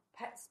scratch or a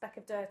pet speck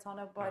of dirt on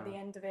her by the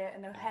end of it,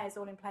 and her hair's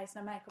all in place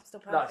and her makeup's still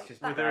perfect. That's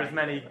just. Were there as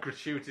many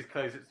gratuitous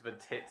close-ups of her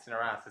tits and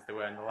her ass as there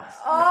were in the last?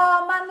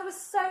 Oh man, there was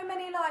so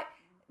many like.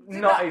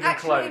 Not even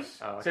close.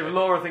 Oh, okay. So if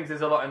Laura thinks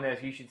there's a lot in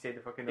this, you should see the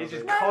fucking. It's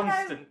just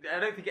constant. No. I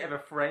don't think it ever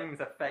frames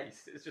her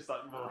face. It's just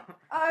like. Oh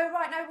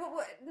right,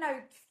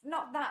 no,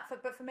 not that.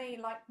 But for me,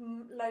 like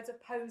loads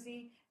of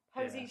posy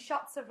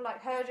shots of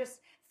like her just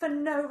for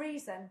no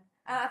reason.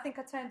 And I think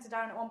I turned to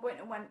Darren at one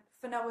point and went,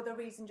 for no other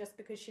reason, just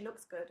because she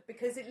looks good.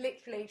 Because it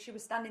literally, she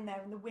was standing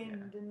there in the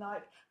wind and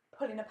like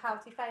pulling a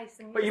pouty face.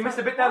 And but you missed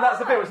a bit. No, that's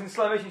the bit. Was in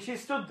slow motion. She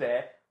stood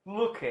there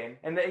looking,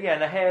 and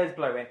the hair's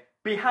blowing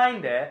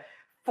behind her.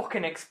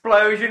 Fucking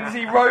explosions,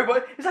 see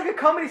robots. It's like a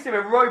comedy scene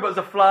where robots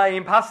are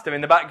flying past her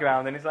in the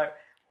background, and it's like,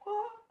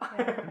 what?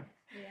 Yeah.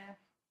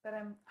 But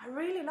I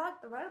really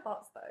like the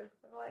robots though.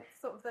 Like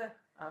sort of the.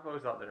 I've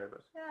always liked the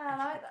robots. Yeah,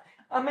 I like that.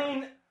 I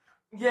mean,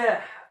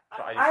 yeah.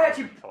 I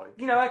actually,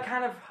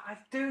 I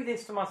do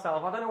this to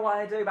myself. I don't know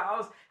why I do, but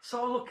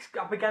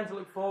I began to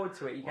look forward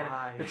to it.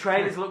 The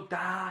trailers look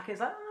dark. It's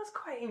like, that's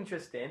quite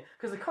interesting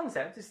because the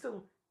concept is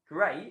still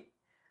great.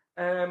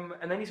 And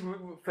then his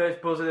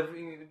first buzz of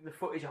the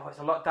footage, it's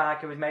a lot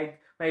darker. It was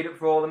made up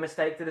for all the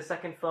mistakes of the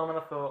second film, and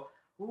I thought,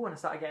 ooh, and I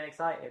started getting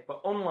excited. But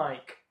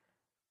unlike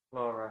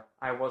Laura,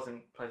 I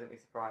wasn't pleasantly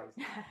surprised.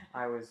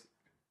 I was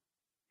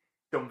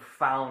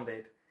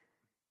dumbfounded.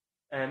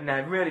 And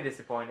really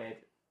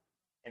disappointed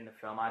in the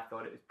film. I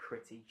thought it was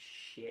pretty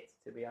shit,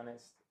 to be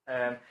honest.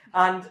 And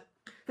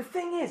the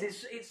thing is,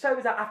 it's so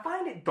bizarre. I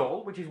find it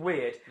dull, which is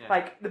weird. Yeah.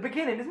 Like, the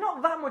beginning, there's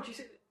not that much.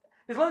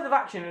 There's loads of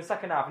action in the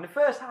second half. In the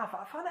first half,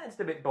 I found it just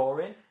a bit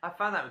boring. I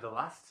found that with the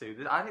last two.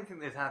 I don't think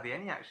there's hardly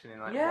any action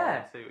in like 1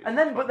 and 2.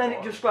 But then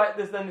it just like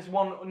there's this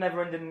one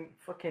never-ending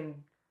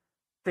fucking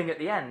thing at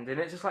the end, and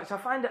it's just like so. I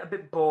find it a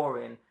bit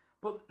boring.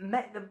 But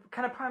the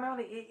kind of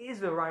primarily it is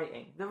the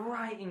writing. The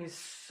writing is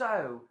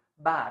so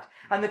bad,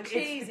 and it's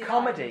the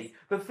comedy.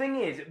 The thing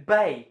is,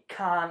 Bay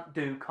can't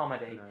do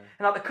comedy, and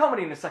like the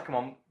comedy in the second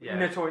one,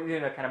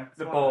 notorious, kind of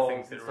the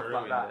balls and stuff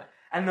like that,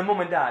 and the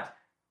mum and dad,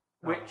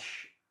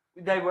 which.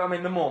 They were. I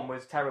mean, the mum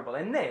was terrible.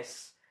 In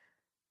this,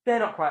 they're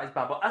not quite as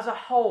bad. But as a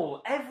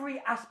whole,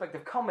 every aspect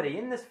of comedy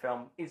in this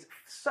film is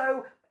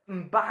so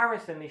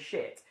embarrassingly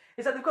shit.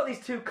 It's like they've got these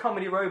two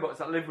comedy robots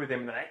that live with him,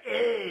 and they're like,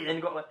 and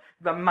you've got like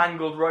the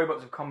mangled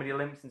robots with comedy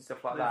limps and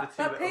stuff like that.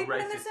 But people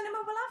in the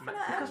cinema were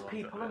laughing at because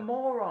people are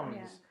morons.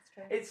 Yeah, that's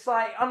true. It's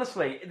like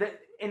honestly,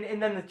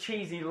 and then the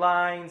cheesy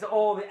lines,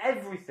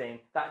 everything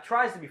that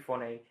tries to be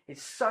funny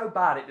is so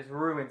bad it just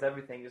ruins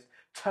everything. Just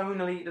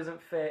tonally, it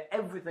doesn't fit.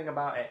 Everything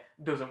about it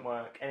doesn't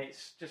work, and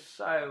it's just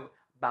so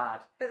bad.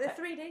 But the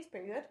 3D's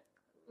pretty good.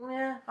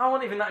 Yeah, I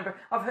wasn't even that impressed.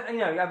 I've heard,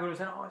 everyone's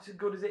saying, "Oh, it's as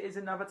good as it is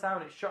in Avatar,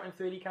 and it's shot in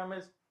 3D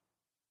cameras."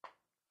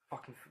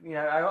 Fucking,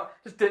 I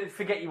just didn't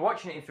forget you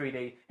watching it in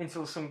 3D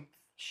until some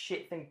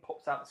shit thing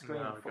pops out the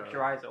screen and fucks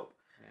your eyes up.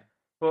 Yeah.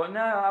 But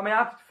no, I mean,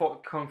 I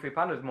thought Kung Fu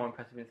Panda was more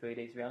impressive in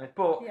 3D, to be honest.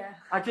 But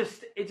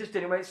it just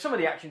didn't work. Some of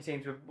the action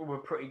scenes were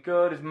pretty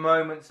good. There's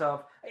moments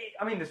of,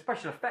 I mean, the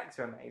special effects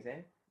are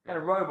amazing. Kind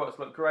of robots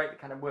look great. They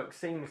kind of work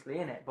seamlessly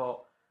in it,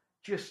 but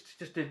just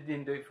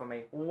didn't do it for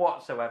me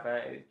whatsoever.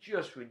 It was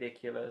just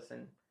ridiculous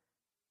and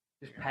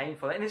just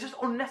painful, and it's just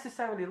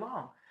unnecessarily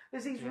long.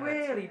 There's these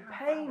really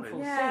painful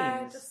scenes.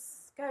 Yeah, it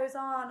just goes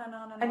on and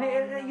on and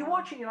on. And you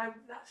watch it, you're like,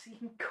 you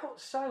can cut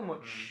so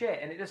much shit,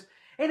 and it just,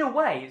 in a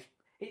way,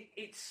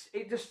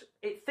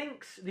 it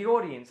thinks the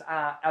audience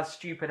are as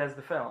stupid as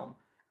the film,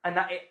 and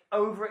that it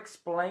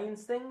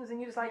over-explains things, and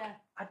you're just like,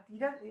 we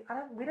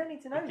don't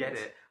need to know Get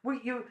this. it.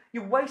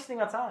 You're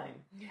wasting our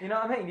time. You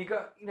know what I mean? You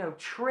got,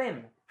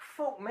 trim.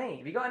 Fuck me.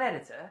 Have you got an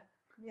editor?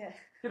 Yeah.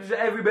 Just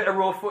every bit of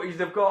raw footage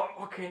they've got,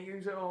 okay,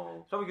 use it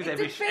all. So because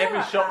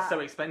every shot's so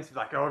expensive,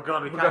 like, oh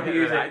god, we can't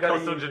use it. It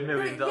costs $100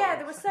 million. Yeah,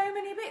 there were so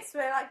many bits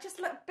where, like, just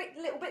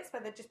little bits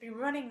where they'd just be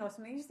running or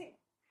something. You just think,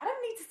 I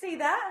don't need to see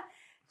that.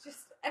 Just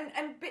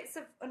and bits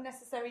of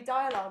unnecessary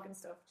dialogue and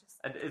stuff.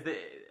 And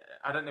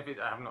I don't know if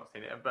I have not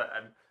seen it, but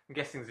I'm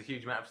guessing there's a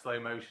huge amount of slow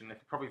motion. If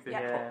you probably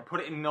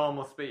put it in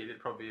normal speed, it'd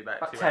probably be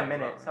about 10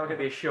 minutes. That would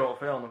be a short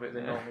film if it was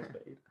in normal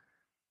speed.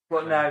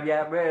 But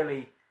no,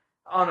 really,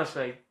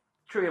 honestly.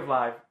 Tree of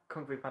Life,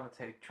 Kung Fu Panda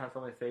 2,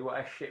 Transformers 3, what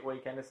a shit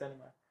weekend of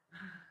cinema.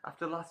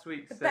 After last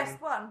week's... The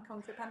best one,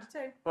 Kung Fu Panda 2.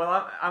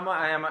 Well,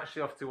 I am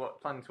actually off to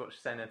planning to watch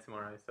Senna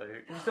tomorrow, so...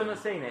 You've still not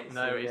seen it?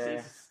 No,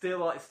 it's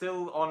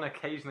still on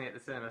occasionally at the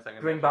cinema. So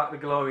Bring back the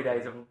glory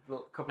days of a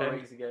couple of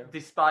weeks ago.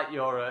 Despite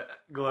your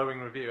glowing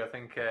review, I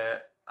think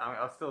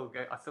I still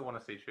want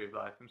to see True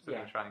Life. I'm still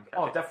going to try and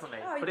catch it. Definitely.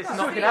 But it's So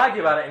not... we can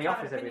argue about it in the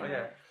office every Yeah.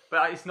 day.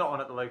 But it's not on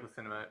at the local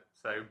cinema,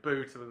 so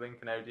boo to the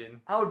Lincoln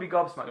Odeon. I would be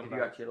gobsmacked if you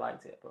Scumbags. actually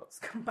liked it, but...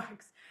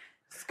 Scumbags.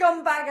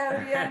 Scumbag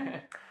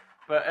Odeon.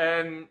 But,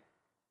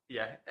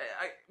 yeah.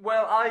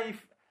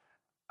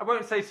 I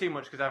won't say too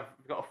much because I've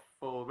got a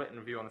full written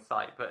review on the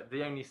site, but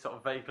the only sort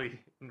of vaguely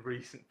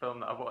recent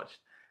film that I watched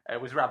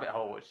was Rabbit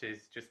Hole, which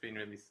has just been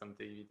released on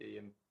DVD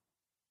and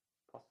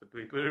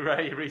possibly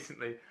Blu-ray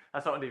recently. I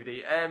saw it on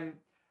DVD.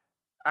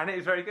 And it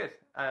was very good.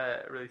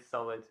 Really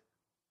solid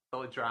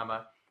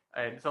drama.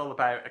 It's all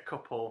about a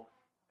couple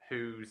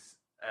whose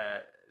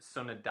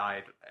son had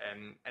died,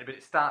 but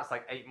it starts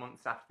like 8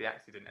 months after the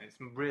accident, and it's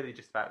really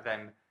just about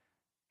them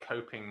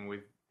coping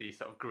with the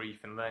sort of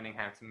grief and learning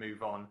how to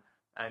move on.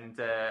 And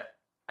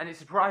it's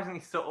surprisingly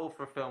subtle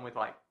for a film with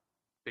like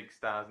big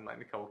stars and like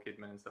Nicole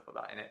Kidman and stuff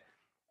like that in it.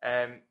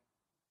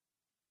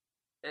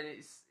 And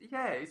it's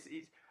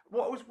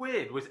what was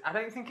weird was I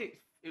don't think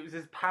it was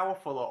as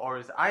powerful or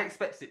as I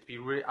expected it to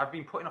be. I've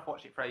been putting off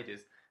watching it for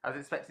ages. I was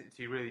expecting it to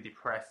be really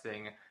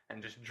depressing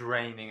and just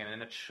draining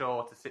and a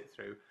chore to sit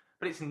through.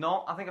 But it's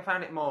not. I think I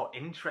found it more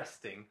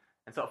interesting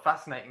and sort of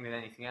fascinating than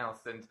anything else.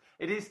 And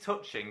it is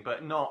touching,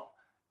 but not...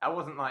 I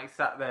wasn't like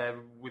sat there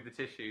with the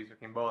tissues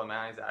fucking bawling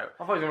my eyes out.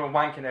 I thought you were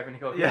wanking every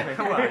Nicole Kidman. Yeah,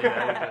 well, you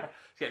know,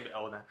 she's getting a bit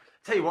old now.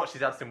 Tell you what,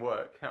 she's had some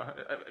work.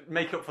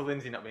 Make up for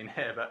Lindsay not being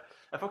here, but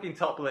her fucking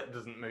top lip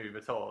doesn't move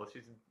at all.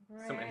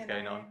 Something's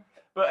going on.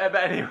 But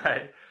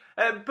anyway...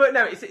 but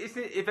no, it's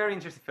a very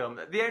interesting film.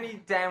 The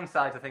only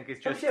downside, I think, is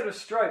just... She had a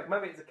stroke.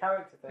 Maybe it's a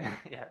character thing.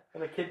 Yeah.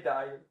 And a kid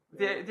died.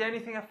 The only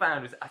thing I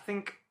found was, I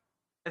think,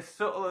 as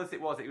subtle as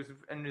it was,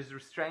 and as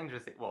restrained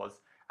as it was,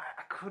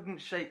 I couldn't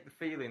shake the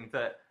feeling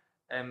that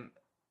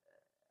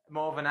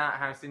more of an art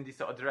house indie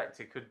sort of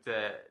director could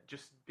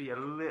just be a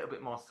little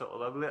bit more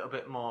subtle, a little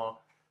bit more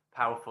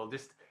powerful.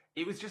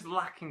 It was just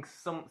lacking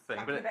something.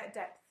 Lacking a bit of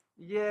depth.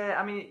 Yeah,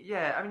 I mean,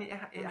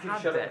 it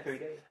had depth,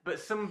 but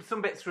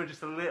some bits were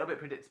just a little bit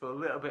predictable, a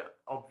little bit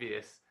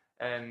obvious.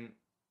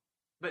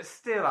 But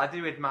still, I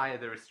do admire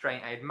the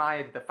restraint. I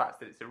admired the fact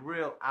that it's a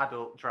real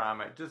adult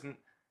drama. It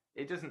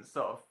doesn't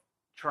sort of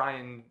try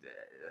and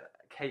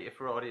cater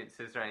for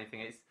audiences or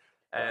anything. It's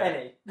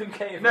Doesn't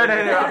cater for no. You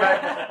know what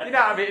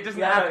I mean? It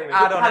doesn't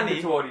add on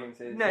any to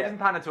audiences. No, it doesn't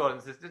pander to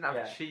audiences. It doesn't have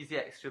Yeah. cheesy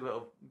extra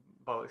little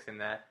bollocks in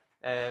there.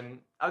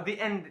 The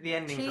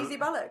ending. Cheesy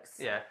bollocks.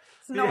 Yeah.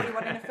 It's not what you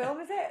want in a film,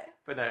 is it?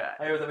 But no.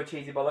 I always have a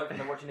cheesy bollock when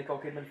I'm watching a Nicole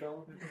Kidman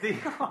film.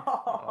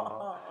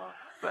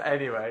 But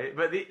anyway,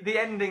 the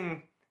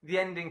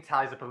ending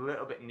ties up a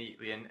little bit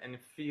neatly and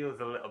feels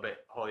a little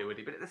bit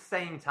Hollywoody. But at the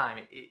same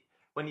time,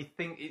 when you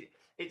think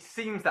it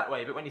seems that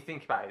way, but when you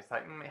think about it, it's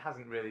like it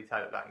hasn't really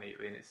tied up that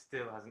neatly, and it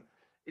still hasn't.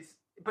 It's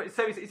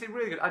a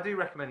really good. I do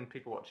recommend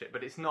people watch it,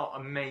 but it's not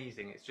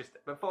amazing. It's just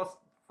but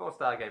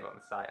 4-star gave it on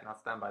the site, and I'll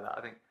stand by that.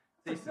 I think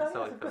decent,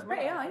 solid film.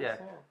 pretty high. Yeah.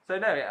 So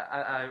no,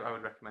 I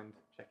would recommend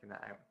checking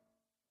that out.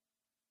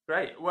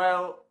 Great.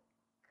 Well,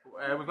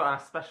 we've got our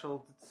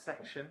special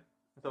section.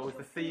 It's always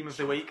the theme of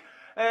the week.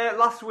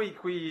 Last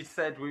week we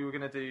said we were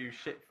going to do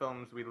shit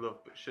films we love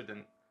but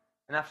shouldn't,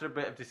 and after a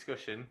bit of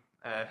discussion,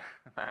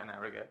 about an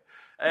hour ago,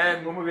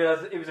 when we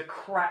realised it was a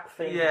crap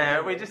thing.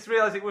 Yeah, we just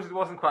realised it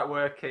wasn't quite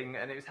working,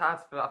 and it was hard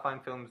to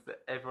find films that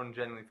everyone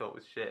generally thought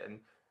was shit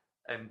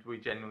and we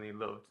genuinely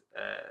loved.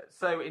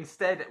 So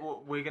instead,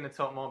 we're going to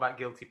talk more about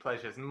guilty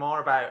pleasures and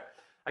more about,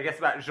 I guess,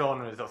 about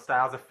genres or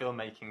styles of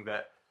filmmaking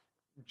that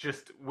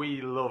just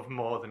we love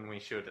more than we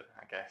should,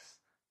 I guess.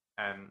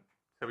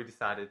 So we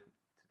decided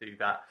to do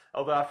that.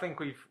 Although I think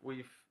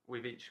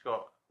we've each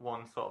got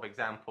one sort of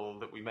example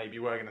that we maybe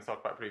were going to talk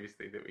about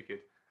previously that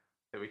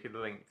we could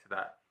link to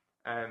that.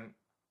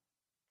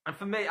 And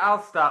for me,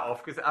 I'll start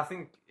off because I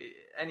think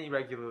any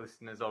regular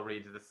listeners or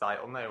readers of the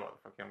site will know what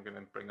the fuck I'm going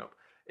to bring up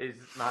is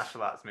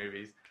martial arts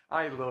movies.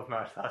 I love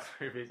martial arts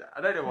movies.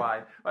 I don't know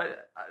why.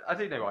 I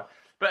do know why,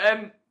 but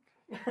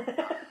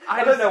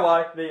I don't know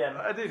why. The end.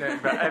 I do know,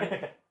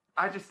 but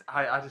I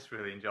just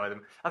really enjoy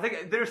them. I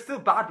think there are still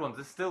bad ones.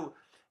 There's still,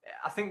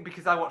 I think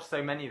because I watch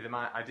so many of them,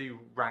 I do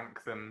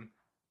rank them.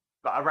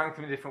 But I rank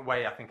them in a different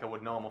way, I think I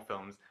would normal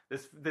films.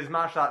 There's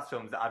martial arts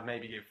films that I'd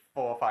maybe give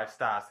 4 or 5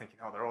 stars thinking,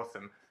 oh, they're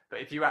awesome. But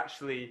if you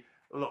actually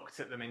looked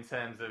at them in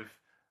terms of,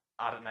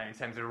 I don't know, in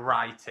terms of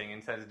writing,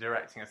 in terms of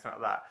directing or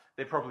something like that,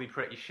 they're probably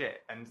pretty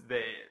shit. And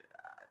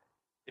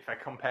if I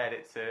compared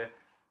it to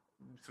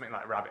something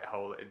like Rabbit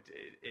Hole,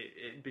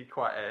 it'd be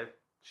quite a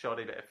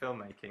shoddy bit of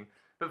filmmaking.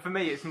 But for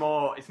me, it's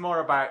more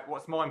about,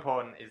 what's more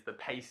important is the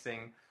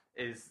pacing,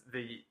 is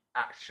the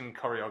action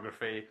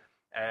choreography,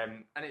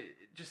 and it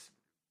just...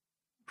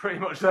 Pretty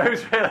much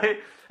those, really,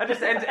 and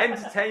just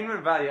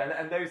entertainment value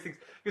and those things.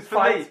 Because for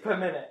Fights me, per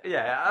minute.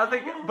 Yeah, I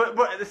think, but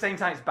at the same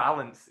time, it's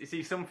balance. You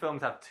see, some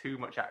films have too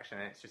much action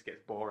and it just gets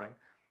boring.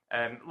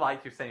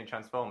 Like you're saying in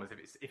Transformers,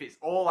 if it's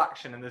all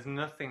action and there's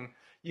nothing,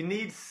 you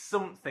need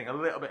something, a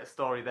little bit of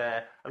story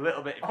there, a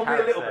little bit of Only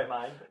character. a little bit,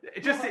 man.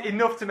 Just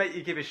enough to make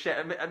you give a shit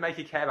and make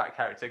you care about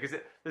character. Because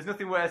there's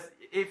nothing worse.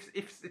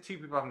 If the two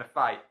people having a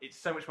fight, it's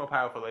so much more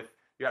powerful if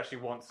you actually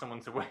want someone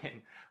to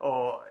win,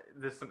 or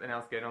there's something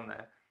else going on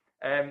there.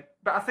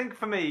 But I think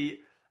for me,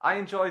 I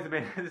enjoy them.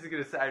 This is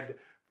going to sound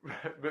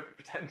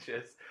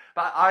pretentious,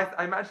 but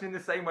I imagine in the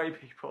same way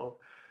people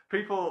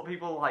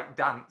like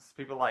dance.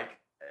 People like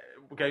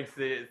going to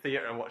the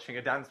theatre and watching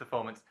a dance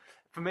performance.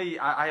 For me,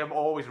 I am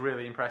always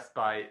really impressed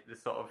by the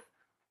sort of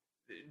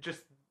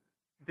just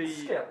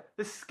the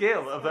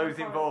skill of those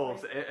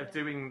involved of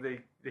doing the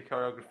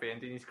choreography and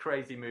doing these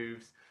crazy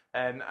moves.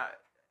 And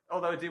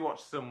although I do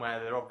watch some where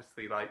they're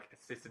obviously like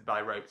assisted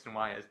by ropes and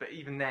wires, but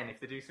even then,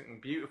 if they do something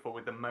beautiful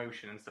with the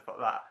motion and stuff like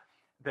that,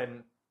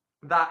 then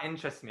that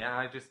interests me. And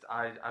I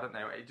don't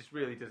know, it just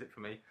really does it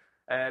for me.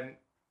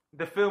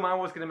 The film I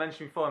was going to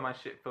mention before in my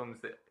shit films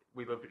that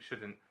we love but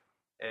shouldn't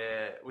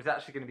was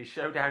actually going to be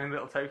Showdown in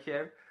Little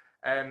Tokyo,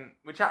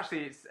 which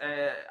actually it's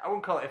I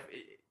wouldn't call it.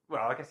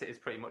 Well, I guess it is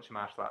pretty much a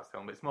martial arts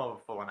film, but it's more of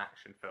a full-on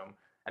action film,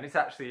 and it's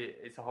a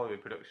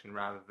Hollywood production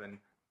rather than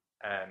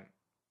a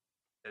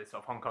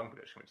sort of Hong Kong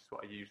production, which is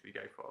what I usually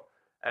go for.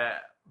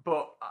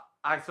 But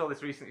I saw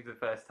this recently for the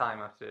first time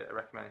after a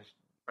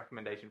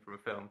recommendation from a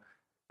film.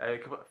 A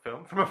couple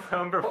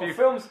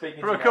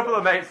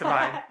of mates of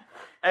mine,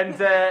 and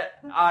the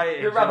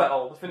rabbit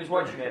hole. Let's finish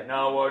watching it.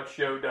 Now watch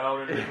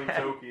Showdown in Little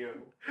Tokyo.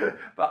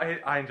 But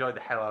I enjoyed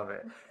the hell out of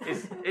it.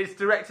 It's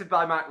directed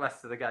by Mark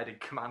Lester, the guy who did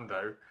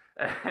Commando,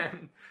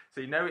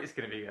 so you know it's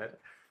going to be good.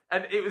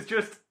 And it was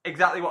just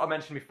exactly what I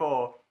mentioned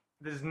before.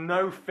 There's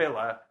no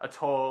filler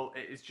at all.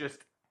 It is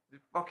just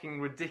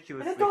fucking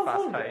ridiculously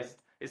fast paced.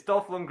 It's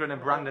Dolph Lundgren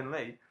and Brandon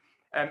Lee.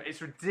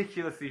 It's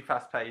ridiculously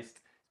fast paced.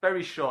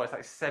 Very short, it's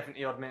like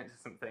 70 odd minutes or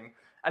something,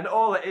 and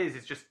all it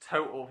is just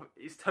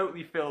it's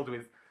totally filled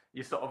with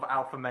your sort of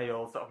alpha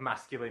male, sort of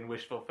masculine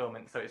wish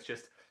fulfillment. So it's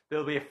just,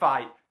 there'll be a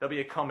fight, there'll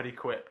be a comedy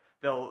quip,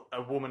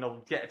 a woman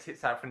will get her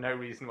tits out for no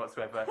reason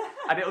whatsoever,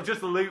 and it'll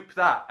just loop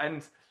that,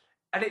 and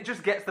it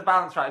just gets the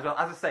balance right as well.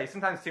 As I say,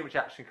 sometimes too much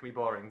action can be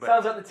boring. But,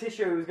 sounds like the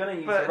tissue he was going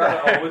to use the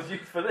rabbit hole was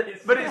used for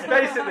this. But it's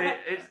basically,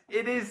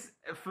 it is,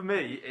 for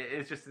me, it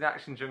is just an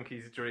action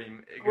junkie's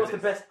dream. What's the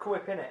best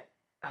quip in it?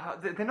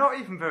 They're not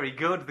even very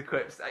good, the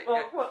quips.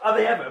 Well, are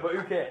they ever? But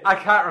who cares? I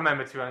can't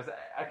remember, to be honest.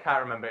 I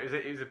can't remember.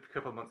 It was a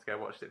couple of months ago I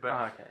watched it. But,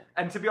 okay.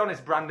 And to be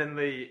honest, Brandon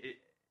Lee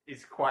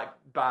is quite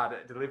bad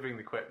at delivering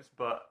the quips,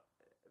 but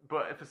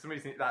for some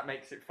reason that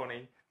makes it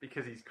funny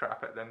because he's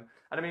crap at them.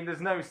 And I mean,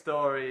 there's no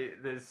story,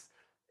 there's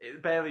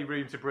barely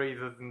room to breathe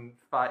other than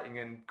fighting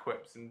and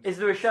quips. And is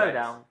there a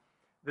showdown?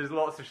 There's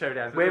lots of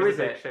showdowns. Where is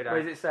it? Where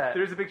is it set?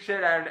 There is a big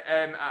showdown.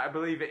 I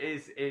believe it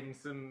is in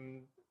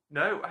some...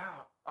 No,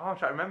 I'm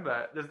trying to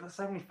remember. There's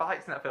so many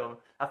fights in that film.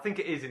 I think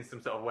it is in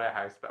some sort of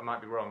warehouse, but I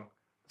might be wrong.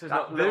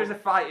 So there is a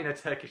fight in a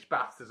Turkish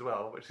bath as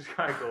well, which is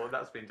kind of cool.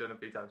 That's been done a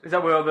few times. Is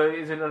that where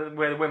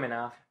where the women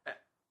are?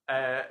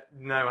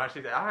 No,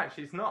 actually,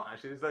 it's not.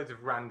 Actually, there's loads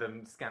of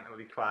random,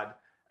 scantily clad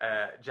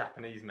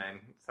Japanese men.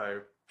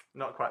 So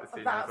not quite the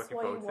scene I was looking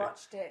forward to.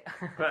 That's why you watched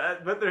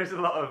it. But there's a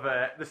lot of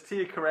there's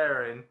Tia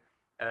Carrere in,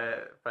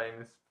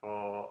 famous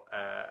for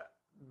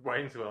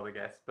Wayne's World, I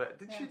guess. But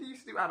did she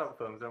used to do adult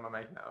films, or am I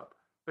making that up?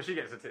 But she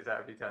gets her tits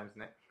out a few times,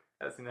 isn't it?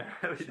 That's in the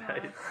early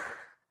days.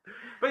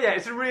 But yeah,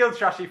 it's a real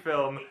trashy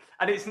film,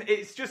 and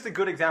it's just a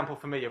good example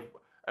for me of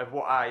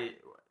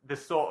the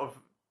sort of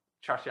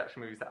trashy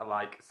action movies that I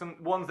like.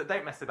 Some ones that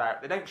don't mess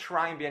about, they don't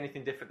try and be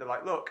anything different. They're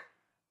like, look,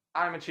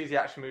 I'm a cheesy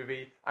action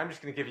movie. I'm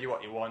just going to give you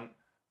what you want.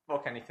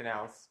 Fuck anything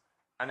else,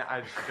 and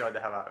I just enjoyed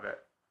the hell out of it.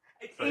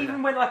 So,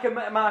 even when like a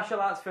martial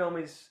arts film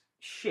is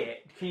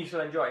shit, can you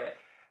still enjoy it?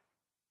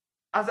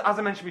 As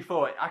I mentioned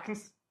before,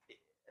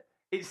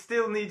 it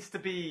still needs to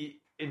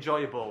be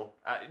enjoyable.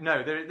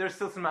 No, there are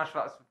still some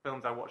martial arts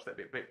films I watch that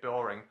are a bit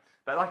boring.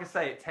 But like I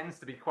say, it tends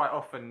to be quite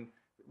often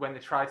when they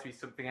try to be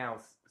something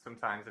else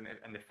sometimes and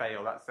they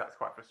fail. That's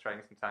quite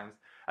frustrating sometimes.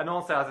 And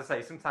also, as I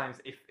say,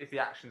 sometimes if the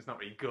action's not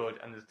really good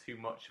and there's too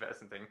much of it or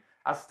something,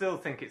 I still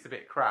think it's a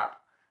bit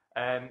crap.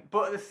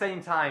 But at the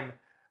same time,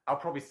 I'll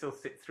probably still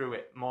sit through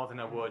it more than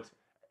I would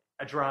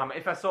a drama.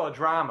 If I saw a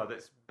drama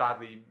that's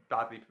badly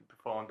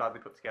performed, badly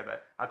put together,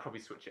 I'd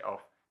probably switch it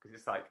off. Because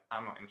it's like,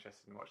 I'm not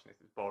interested in watching this,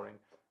 it's boring.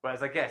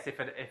 Whereas I guess if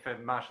a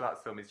martial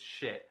arts film is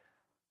shit,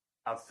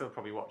 I'll still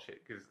probably watch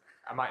it, because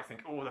I might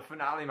think, oh, the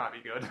finale might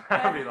be good.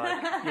 I'll be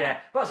like...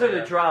 Yeah, but so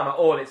the drama,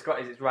 all it's got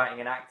is its writing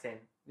and acting.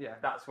 Yeah.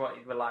 That's what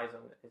it relies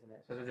on, isn't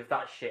it? So if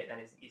that's shit, then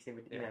it's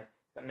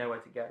got nowhere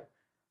to go.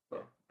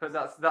 But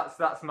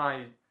that's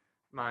my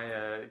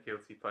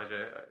guilty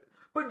pleasure.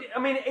 But, I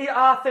mean, it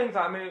are things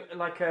like, I'm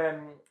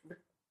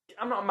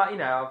not,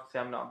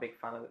 obviously I'm not a big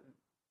fan of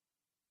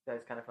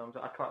those kind of films.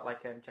 I quite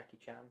like Jackie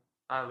Chan.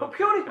 But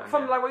purely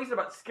from like what you said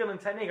about skill and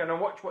technique, and I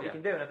watch what you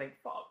can do, and I think,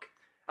 fuck.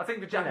 I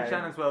think for Jackie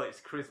Chan as well, it's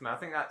charisma. I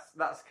think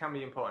that's can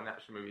be important in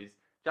action movies.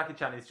 Jackie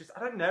Chan is just, I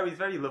don't know, he's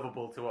very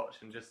lovable to watch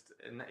and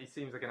he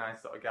seems like a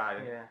nice sort of guy.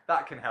 And Yeah.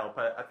 that can help.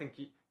 I think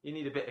you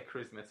need a bit of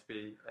charisma to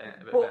be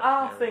a bit But better,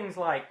 are you know. things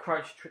like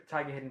Crouch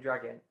Tiger, Hidden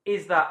Dragon,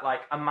 is that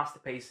like a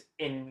masterpiece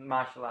in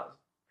martial arts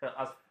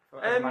as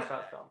a martial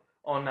arts film?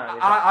 Or no?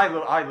 I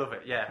love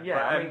it, yeah. Yeah,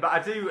 but, I mean- but I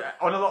do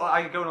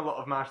I go on a lot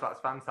of martial arts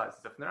fan sites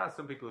and stuff, and there are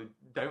some people who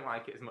don't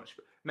like it as much,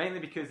 but mainly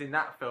because in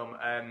that film,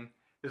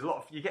 there's a lot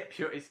of you get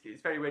pure. It's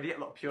very weird. You get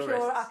a lot of purists.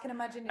 Pure, I can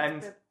imagine it's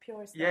And- the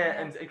purest.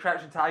 Yeah, and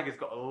Crouching Tiger's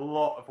got a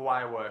lot of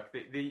wire work.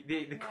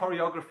 The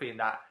choreography in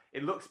that,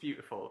 it looks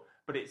beautiful,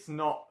 but it's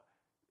not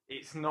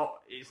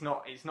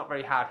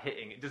very hard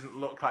hitting. It doesn't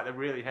look like they're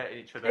really hitting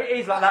each other. It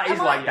is like that. Is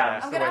like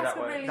dance. I'm the going to way ask that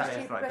a works. really That is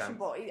stupid like question, dance.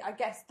 but I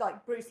guess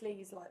like Bruce Lee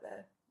is like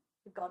the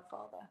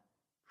Godfather.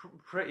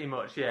 Pretty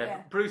much, yeah.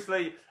 Yeah. Bruce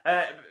Lee,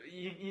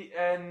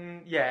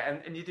 and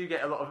you do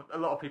get a lot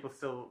of people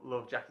still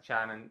love Jackie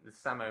Chan and the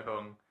Sammo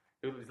Hung,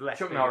 who was less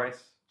Chuck big.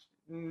 Norris.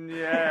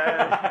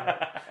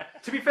 Yeah.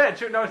 To be fair,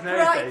 Chuck Norris knows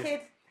Right, days.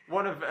 kid.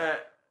 One of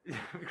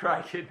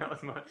Cry Kid, not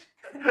as much,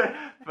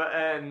 but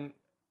I'm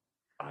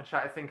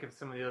trying to think of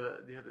some of the other.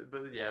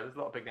 But yeah, there's a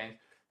lot of big names.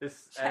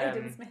 There's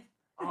Shaden Smith.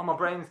 oh, my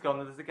brain's gone.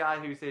 There's a guy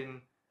who's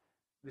in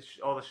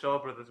all the Shaw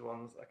Brothers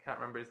ones. I can't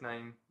remember his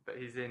name, but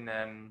he's in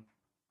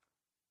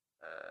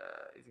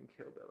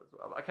Kill Bill as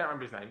well. I can't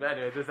remember his name, but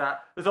anyway, there's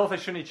that. There's also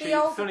Sonny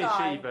older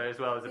guy. Chiba as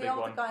well as a The big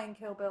older one. guy in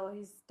Kill Bill,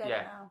 he's dead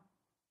Yeah. now.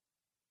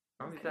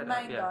 Oh, he's The dead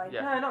main now. guy.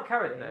 Yeah, No, not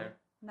Carradine. no,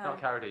 No.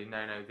 not Carradine.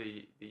 No,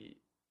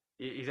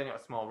 he's only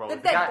got a small role. The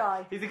He's dead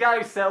guy. He's the guy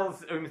who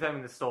sells Uma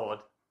Thurman the sword.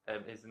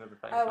 Is another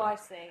famous Oh, one. I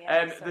see.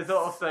 Yeah. So there's it's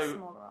also-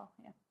 smaller role,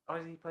 yeah. Oh,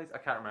 is he plays? I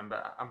can't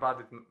remember. I'm bad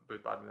with the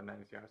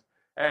names, to be honest.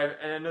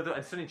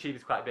 And Sonny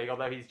Chiba's quite big,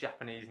 although he's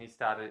Japanese and he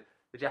started.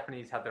 The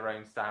Japanese had their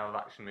own style of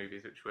action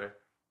movies, which were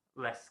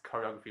less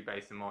choreography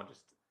based and more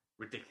just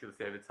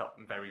ridiculously over the top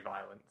and very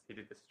violent. He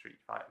did the Street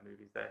Fighter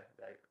movies. They're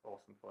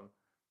awesome fun,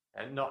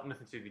 and nothing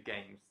to do with the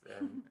games.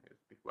 It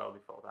was well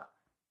before that.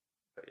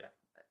 But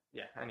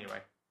yeah. Anyway,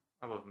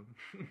 I love them.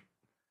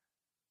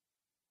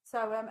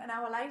 So an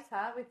hour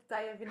later, with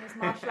Dave in his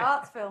martial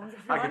arts films, if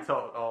you I want. could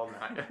talk all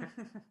night.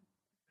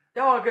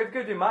 Oh,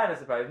 good do mine, I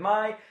suppose.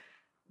 My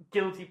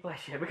guilty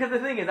pleasure, because the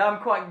thing is, I'm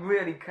quite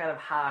really kind of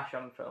harsh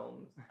on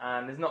films,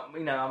 and there's not,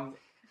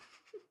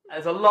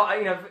 there's a lot,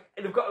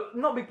 they've got to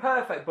not be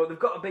perfect, but they've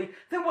got to be.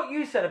 Then what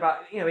you said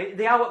about,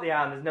 they are what they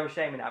are, and there's no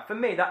shame in that. For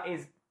me, that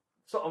is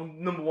sort of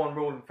number one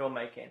rule in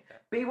filmmaking.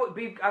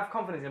 Have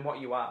confidence in what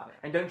you are,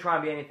 and don't try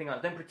and be anything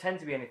else. Don't pretend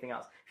to be anything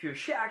else. If you're a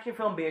shit action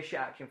film, be a shit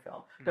action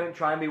film. Don't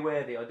try and be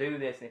worthy or do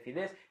this. And if you're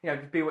this,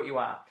 just be what you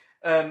are.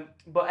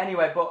 But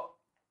anyway,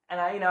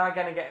 I'm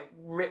gonna get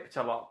ripped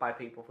a lot by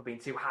people for being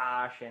too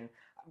harsh. And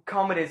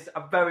comedies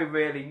are very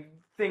rarely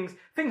things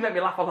make me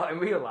laugh a lot in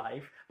real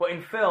life, but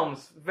in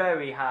films,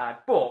 very hard.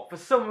 But for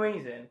some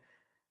reason,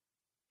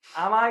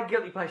 my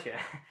guilty pleasure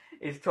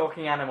is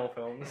talking animal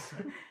films.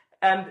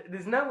 And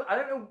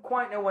I don't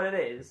quite know what it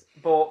is,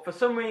 but for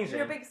some reason,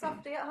 You're a big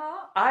softie at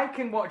heart. I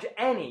can watch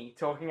any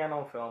talking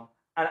animal film,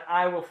 and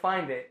I will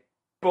find it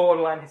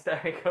borderline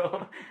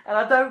hysterical. And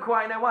I don't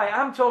quite know why.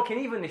 I'm talking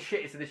even the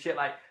shittest of the shit,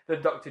 like the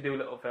Dr.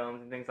 Dolittle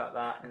films and things like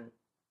that. And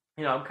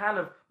I'm kind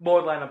of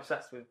borderline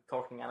obsessed with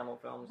talking animal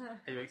films.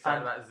 Are you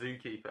excited about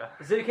Zookeeper?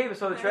 Zookeeper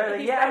saw the trailer.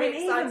 He's Yeah, I very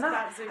mean, even excited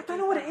that. about I don't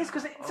know what it is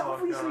because it's Oh,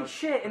 obviously God.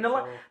 shit in the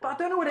That's but I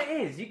don't know what it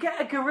is. You get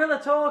a gorilla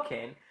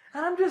talking,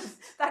 and I'm just.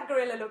 That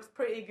gorilla looks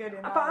pretty good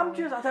in that. But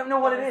I don't know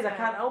what it is. I Honestly.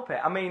 can't help it.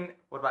 I mean,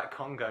 What about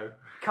Congo?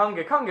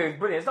 Congo is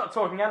brilliant. It's not a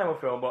talking animal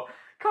film, but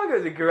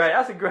Congo's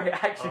that's a great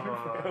action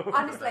film.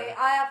 Honestly,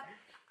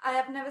 I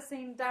have never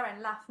seen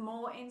Darren laugh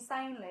more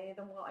insanely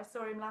than what I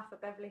saw him laugh at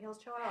Beverly Hills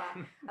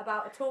Chihuahua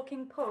about a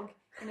talking pug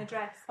in a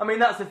dress. I mean,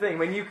 that's the thing.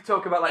 When you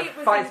talk about like It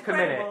was fights per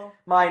incredible. minute,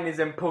 mine is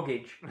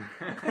puggage.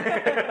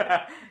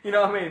 You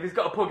know what I mean? If it's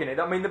got a pug in it,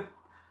 I mean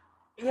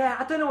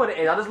I don't know what it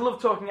is. I just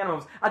love talking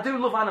animals. I do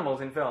love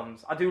animals in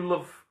films. I do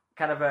love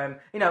kind of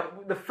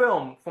the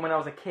film from when I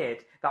was a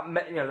kid that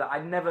that I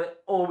never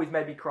always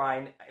made me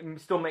cry and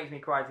still makes me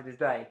cry to this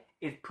day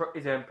is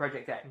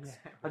Project X.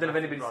 Yeah. I don't know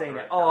if anybody's seen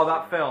it. Roderick, Oh,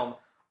 that absolutely. film.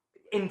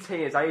 In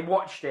tears. I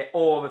watched it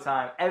all the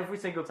time, every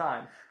single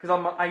time.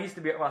 Because I used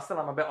to be, I still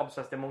am a bit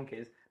obsessed in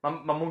monkeys. My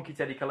monkey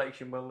teddy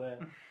collection will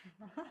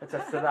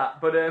attest to that.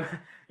 But, and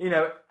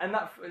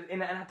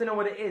I don't know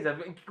what it is.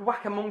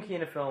 Whack a monkey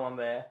in a film on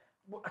there.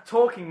 A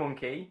talking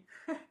monkey.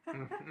 I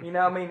mean,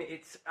 I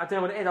don't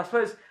know what it is. I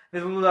suppose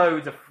there's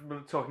loads of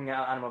talking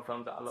animal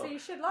films that I love. So you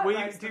should like. Well,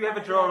 most do of you ever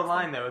them, draw a yeah.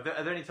 line though?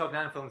 Are there any talking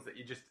animal films that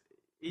you just,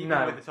 even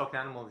No. with the talking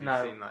animals you've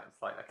No. seen, like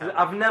it's like I 'Cause can't-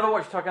 I've never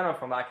watched a talking animal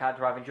film that I can't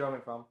derive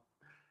enjoyment from.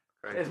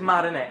 Crazy. It's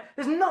mad, isn't it?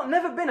 There's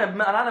never been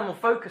an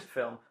animal-focused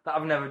film that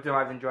I've never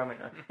derived enjoyment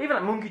from. Even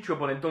like Monkey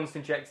Trouble and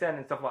Dunstan Checks In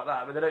and stuff like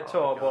that, but they don't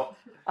talk. God.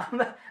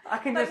 But I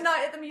can But just.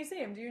 Night at the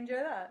Museum, do you enjoy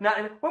that?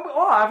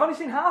 I've only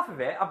seen half of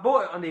it. I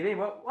bought it on DVD.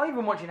 Well, I'm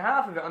even watching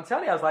half of it on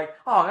telly. I was like,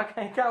 I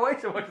can't wait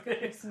to watch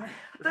this. There's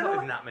don't not know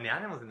even that many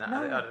animals in that.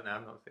 No. I don't know.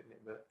 I'm not seeing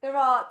it, but There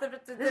are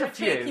There's a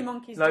cheeky few.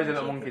 monkeys. Loads doing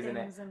of little cheeky monkeys in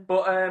it. things and-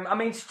 But I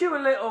mean, Stuart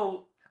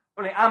Little.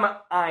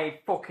 I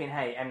fucking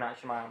hate M. Night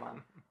Shyamalan,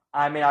 man.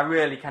 I mean, I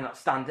really cannot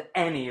stand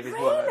any of his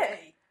work.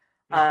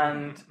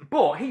 Really?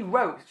 But he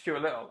wrote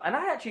Stuart Little, and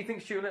I actually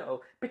think Stuart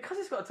Little, because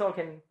it's got a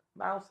talking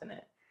mouse in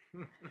it,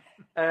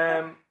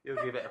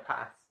 You'll give it a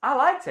pass. I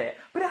liked it.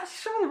 But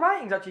some of the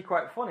writing's actually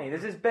quite funny.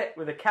 There's this bit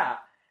with a cat,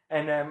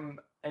 and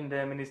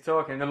he's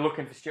talking, and they're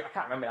looking for Stuart. I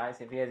can't remember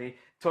it for years. He's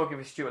talking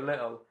for Stuart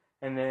Little,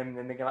 and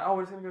then they go like, "Oh,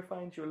 we're just gonna go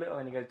find Stuart Little,"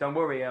 and he goes, "Don't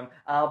worry,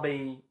 I'll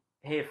be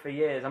here for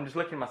years. I'm just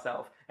looking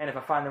myself, and if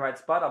I find the right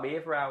spot, I'll be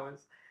here for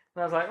hours."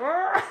 And I was like,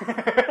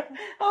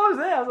 I was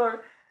there. I was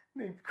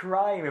like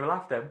crying with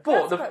laughter.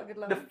 But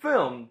the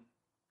film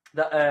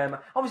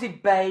that obviously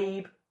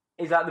Babe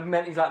is like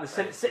the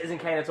Citizen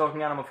Kane of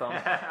talking animal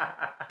films,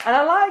 and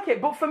I like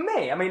it. But for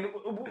me, I mean,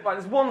 like,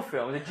 there's one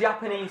film, it's a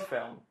Japanese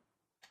film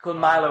called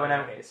Milo and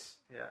Otis.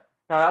 Yeah.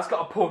 Now that's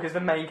got a pug as the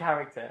main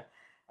character.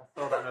 I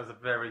saw that when I was a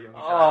very young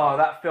child. Oh,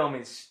 that film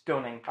is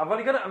stunning. I've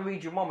only got it on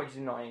Region 1, which is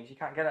annoying. You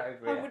can't get it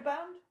over here. Homeward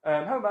Bound?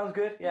 Homeward Bound's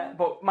good, yeah.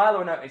 But Milo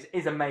and Otis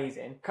is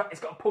amazing. It's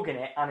got a pug in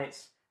it, and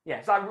it's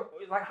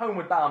like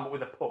Homeward Bound, but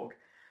with a pug.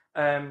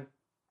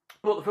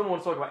 But the film I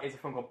want to talk about is a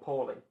film called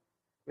Paulie,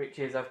 which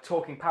is a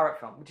talking parrot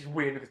film, which is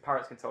weird because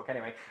parrots can talk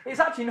anyway. It's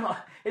actually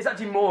not. It's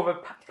actually more of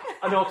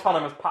an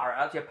autonomous parrot,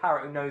 actually a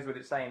parrot who knows what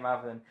it's saying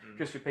rather than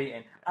just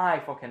repeating. I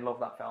fucking love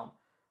that film.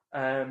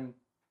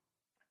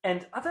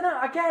 And I don't know.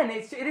 Again,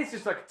 it is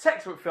just like a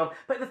textbook film.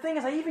 But the thing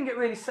is, I even get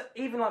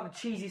even like the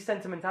cheesy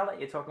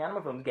sentimentality of talking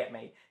animal films get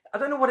me. I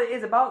don't know what it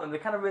is about them. They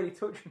kind of really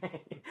touch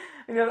me.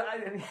 You know,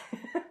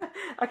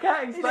 I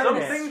can't explain Some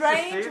it. things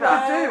Strange just do word.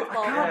 that. I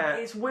can't. Yeah.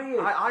 It's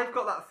weird. I've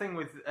got that thing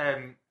with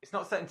it's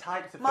not certain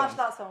types of films.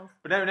 Martial arts songs.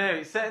 But no,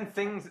 it's certain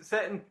things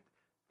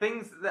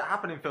that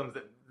happen in films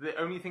that the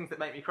only things that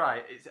make me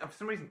cry. It's for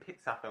some reason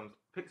Pixar films.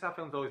 Pixar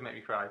films always make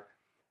me cry.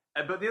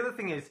 But the other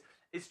thing is,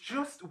 it's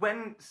just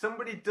when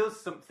somebody does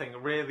something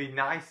really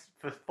nice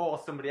for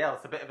somebody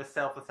else, a bit of a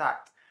selfless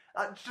act.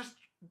 I just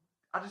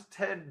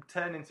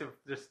turn into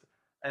just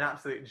an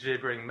absolute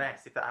gibbering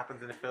mess if that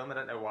happens in a film. I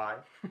don't know why.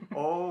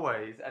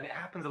 Always, and it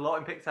happens a lot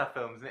in Pixar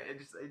films, and it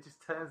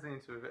just turns me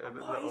into a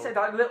bit. What you said,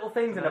 like little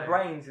things in the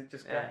brains are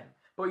just getting.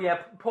 But yeah,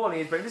 Paulie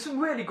is great. There's some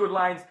really good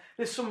lines.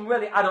 There's some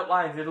really adult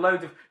lines. There's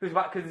loads of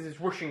because there's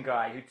this Russian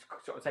guy who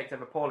sort of takes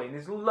over Paulie, and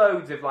there's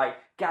loads of like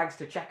gags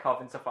to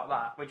Chekhov and stuff like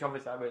that, which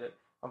obviously I really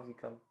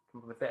come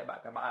from a theatre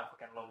background, but I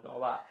fucking loved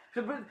all that.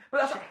 So, but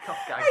that's Chekhov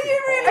gags. Are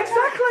you really?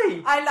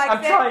 exactly. I like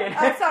I'm it. trying.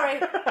 I'm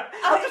sorry.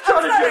 I'm just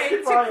trying to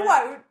justify it.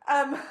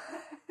 quote,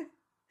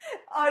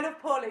 I love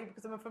Paulie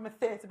because I'm from a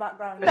theatre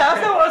background. No,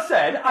 that's not what I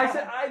said. I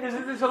said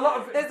there's a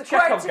lot of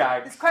Chekhov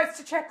gags. There's quotes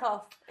to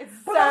Chekhov. It's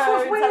But so that's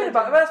what's weird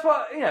about it. intelligent. That's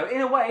what,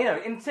 in a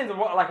way, in terms of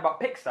what I like about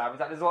Pixar, is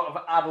that there's a lot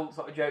of adult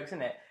sort of jokes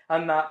in it.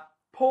 And that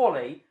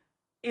Paulie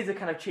is a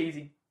kind of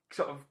cheesy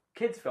sort of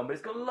kids film, but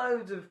it's got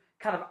loads of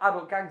kind of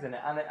adult gags in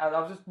it. And I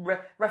was just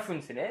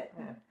referencing it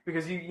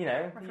because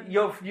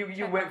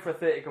you work for a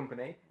theatre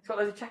company. It's got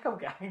loads of Chekhov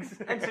gags.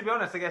 And to be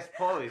honest, I guess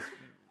Paulie's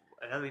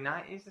early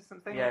 90s or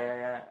something.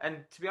 Yeah.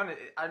 And to be honest,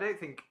 I don't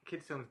think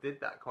kids films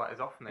did that quite as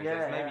often those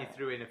days. Maybe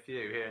threw in a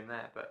few here and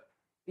there, but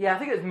yeah, I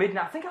think it was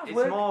midnight. I think I was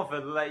it's more of a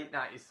late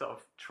 90s sort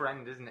of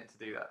trend, isn't it, to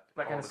do that?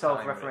 like kind of all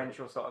the time, self-referential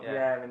really. sort of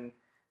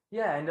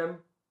Yeah.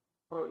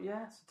 but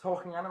yeah, so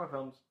talking animal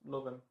films,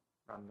 love them.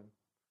 Random.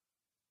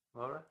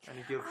 Laura,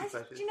 any guilty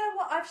pleasures? Do you know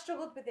what? I've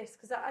struggled with this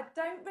because I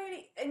don't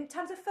really, in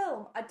terms of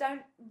film, I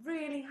don't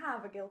really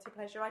have a guilty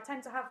pleasure. I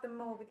tend to have them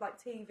more with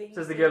like TV.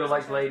 Says the girl who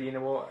likes Lady in the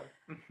Water.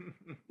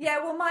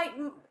 Yeah, well,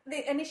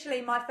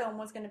 initially my film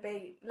was going to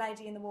be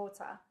Lady in the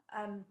Water,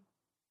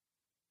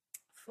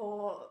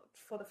 for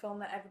the film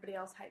that everybody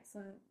else hates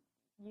and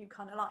you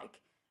kind of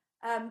like,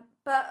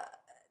 but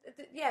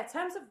yeah, in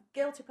terms of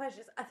guilty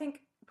pleasures, I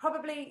think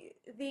probably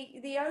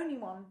the only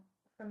one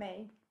for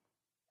me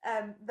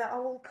that I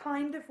will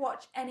kind of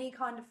watch any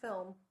kind of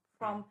film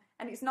from,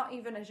 and it's not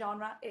even a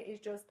genre, it is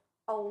just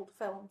old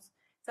films.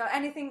 So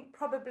anything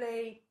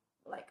probably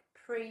like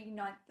you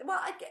know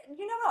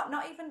what,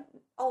 not even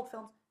old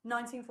films,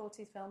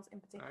 1940s films in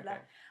particular.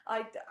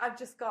 Okay. I've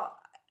just got,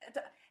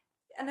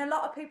 and a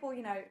lot of people,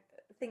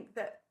 think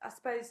that, I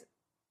suppose,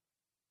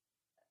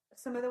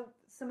 some of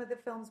the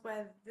films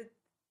where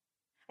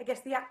I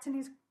guess the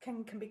acting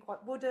can be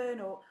quite wooden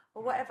or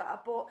whatever,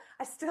 but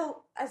I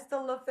still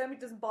love them. It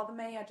doesn't bother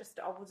me. I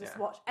will just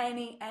watch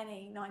any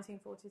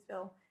 1940s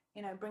film.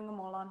 Bring them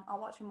all on. I'll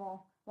watch them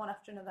all one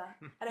after another.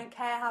 I don't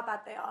care how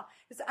bad they are.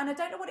 And I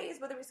don't know what it is.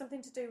 Whether it's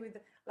something to do with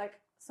like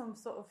some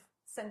sort of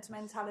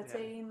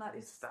sentimentality and like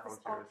this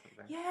nostalgia or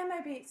something. Yeah,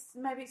 maybe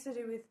it's to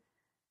do with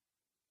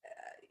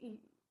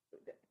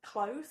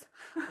clothes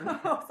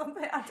or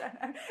something. I don't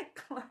know.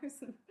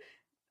 Clothes. And,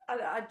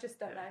 I just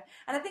don't know.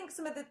 And I think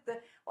some of the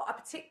what I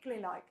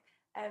particularly like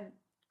are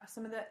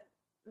some of the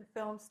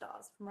film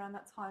stars from around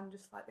that time,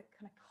 just like the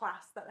kind of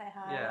class that they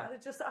had. Yeah.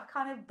 I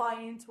kind of buy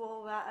into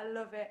all that. I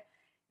love it.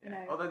 You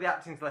know. Although the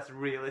acting's less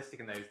realistic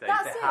in those days,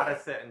 That's they had it.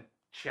 a certain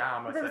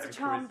charm, There was a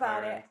charm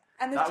about it,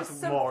 and there's that just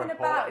was more something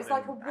about important it's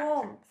like a than acting,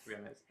 warmth. to be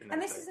honest,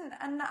 And this isn't,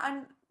 and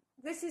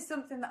this is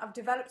something that I've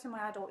developed in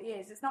my adult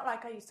years. It's not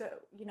like I used to,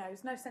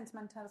 there's no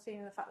sentimentality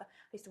in the fact that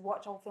I used to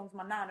watch old films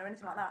with my nan or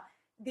anything like that.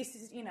 This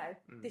is,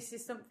 this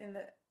is something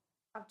that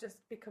I've just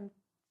become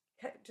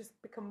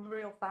a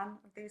real fan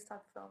of these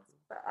type of films.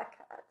 But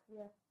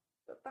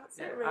but that's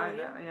it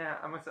really.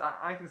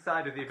 I can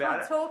side with you. I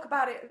can't talk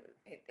about it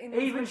in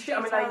even shit.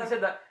 I mean, like you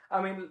said that.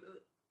 I mean,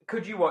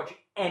 could you watch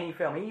any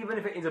film, even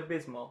if it is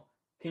abysmal?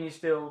 Can you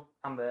still?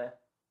 I'm there.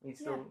 You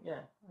still, Oh,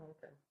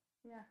 okay.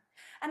 Yeah,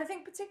 and I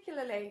think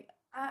particularly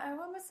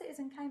when was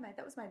Citizen Kane made?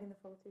 That was made in the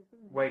 40s,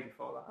 wasn't it? Way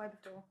before that. Way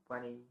before.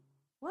 20.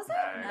 Was it?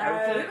 No,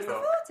 it was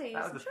the 40s.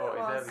 That was the I'm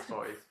 40s,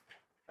 sure early 40s.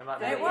 And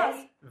like it was.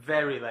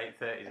 Very late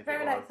 30s.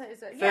 Very late 30s.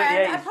 38.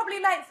 Yeah, and probably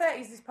late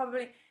 30s is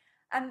probably,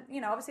 and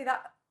obviously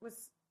that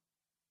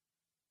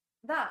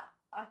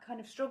I kind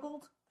of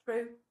struggled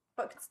through,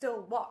 but could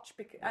still watch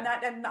because, and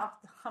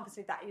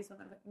obviously that is an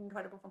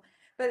incredible film.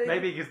 But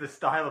maybe because the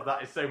style of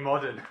that is so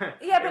modern.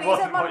 Yeah, but it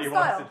wasn't what you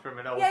style. wanted from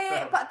an old film.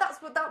 film. But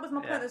that was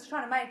my point I was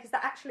trying to make, is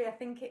that actually I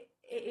think it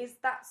is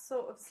that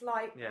sort of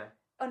slight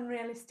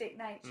unrealistic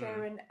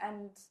nature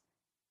and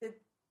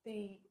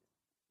the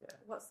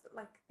what's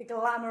like the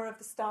glamour of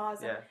the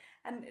stars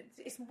and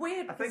it's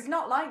weird because it's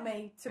not like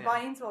me to buy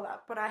into all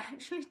that, but I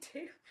actually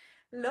do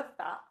love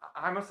that.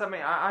 I must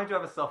admit, I do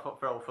have a soft spot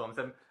for old films,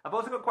 and I've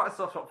also got quite a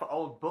soft spot for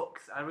old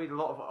books. I read a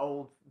lot of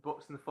old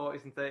books in the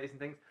 40s and 30s and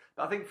things,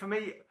 but I think for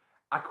me,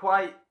 I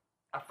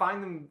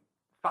find them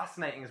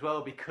fascinating as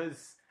well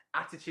because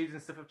attitudes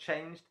and stuff have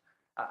changed.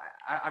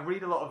 I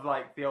read a lot of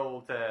like the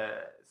old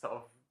sort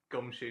of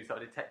gumshoe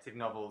sort of detective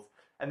novels,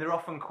 and they're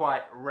often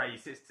quite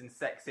racist and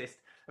sexist.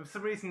 And for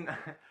some reason,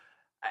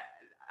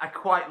 I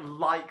quite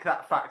like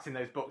that fact in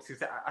those books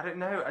because I don't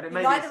know. You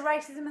like the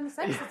racism and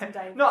the sexism,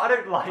 Dave? No, I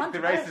don't like the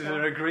racism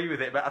and agree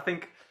with it, but I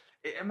think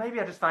maybe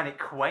I just find it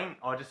quaint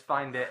or just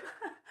find it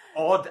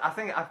odd. I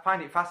think I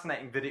find it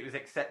fascinating that it was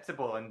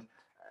acceptable, and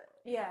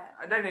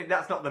I don't know.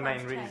 That's not the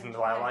main reason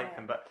why I like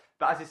them, but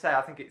as you say,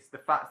 I think it's the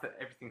fact that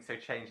everything's so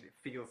changed. It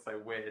feels so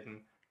weird,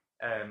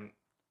 and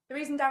the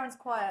reason Darren's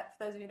quiet,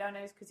 for those of you who don't know,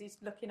 is because he's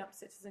looking up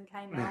Citizen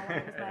Kane now when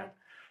it was made.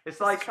 It's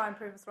like to try and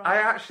prove us wrong. I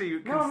actually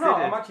considered. No, I'm not.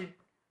 I'm actually.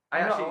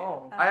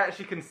 I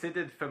actually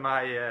considered for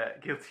my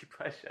guilty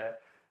pleasure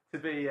to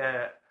be.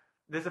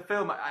 There's a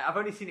film I've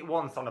only seen it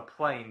once on a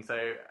plane,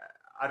 so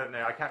I don't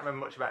know. I can't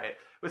remember much about it.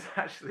 It was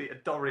actually a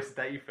Doris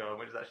Day film,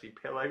 which was actually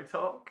Pillow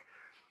Talk.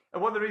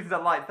 And one of the reasons I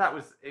liked that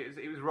was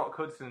it was Rock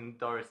Hudson and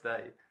Doris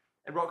Day,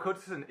 and Rock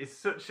Hudson is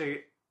such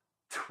a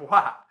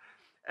twat,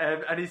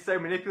 and he's so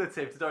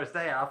manipulative to Doris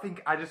Day. And I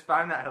think I just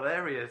found that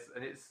hilarious,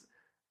 and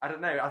I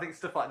don't know. I think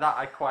stuff like that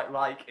I quite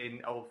like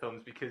in old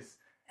films because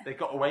they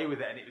got away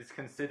with it, and it was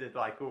considered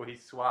like, oh,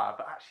 he's suave,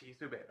 but actually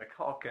he's a bit of a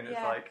cock, and it's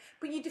like.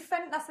 But you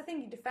defend. That's the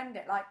thing. You defend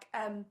it like.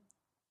 I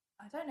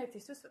don't know if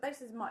this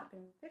might have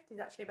been 50s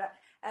actually, but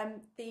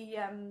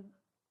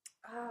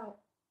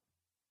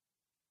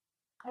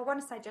I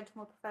want to say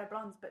Gentlemen Prefer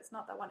Blondes, but it's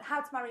not that one.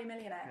 How to Marry a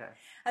Millionaire. Yeah.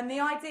 And the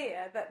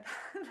idea that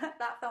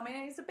film, I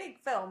mean, it's a big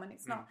film, and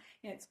it's not,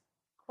 it's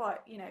quite,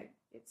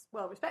 it's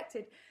well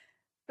respected.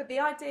 But the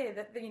idea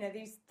that,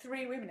 these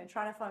three women are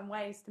trying to find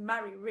ways to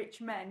marry rich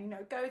men,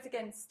 goes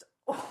against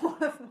all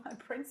of my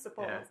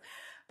principles. Yeah.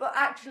 But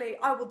actually,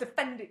 I will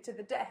defend it to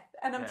the death.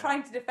 And I'm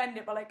trying to defend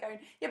it by like going,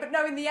 but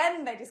no, in the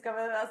end, they discover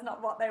that that's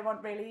not what they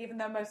want really, even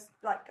though most,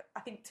 like, I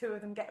think two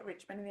of them get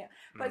rich men in the end.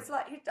 But it's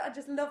like, I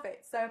just love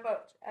it so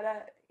much. And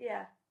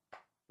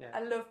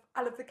I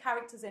love the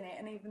characters in it.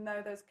 And even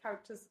though those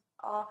characters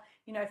are,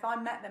 if I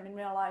met them in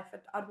real life,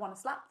 I'd want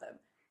to slap them.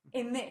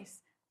 In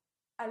this,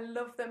 I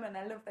love them, and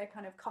I love their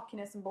kind of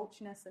cockiness and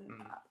bolshiness, and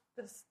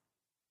just.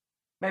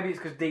 Maybe it's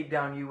because deep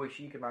down you wish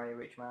you could marry a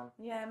rich man.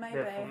 Yeah, maybe.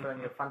 They're fulfilling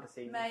your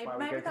fantasies. Maybe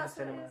that's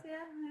what it it is.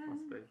 Yeah.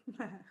 Must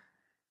be.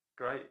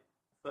 Great.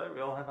 So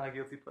we all have our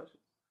guilty pleasures.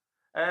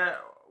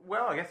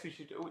 Well, I guess we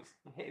should. Oh, it's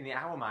hitting the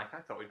hour mark. I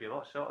thought we'd be a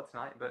lot shorter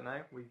tonight, but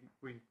no, we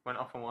went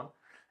off on one.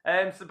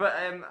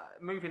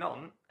 Moving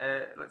on,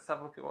 let's have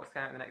a look at what's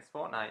coming out in the next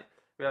fortnight.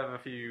 We have a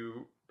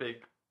few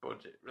big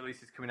budget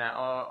releases coming out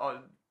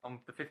on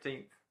the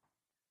 15th,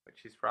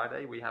 which is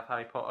Friday. We have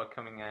Harry Potter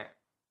coming out,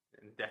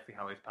 and Deathly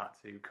Hallows Part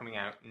 2 coming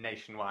out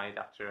nationwide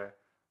after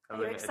a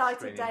limited excited,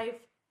 screening. Dave?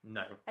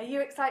 No. Are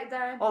you excited,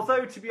 Darren?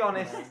 Although, to be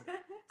honest,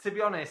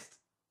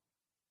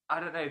 I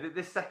don't know.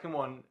 This second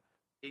one,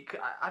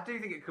 I do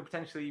think it could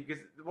potentially,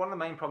 because one of the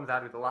main problems I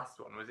had with the last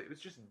one was it was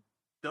just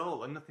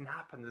dull and nothing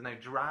happened. There's no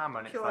drama,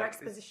 and pure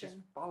exposition. It's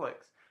just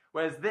bollocks.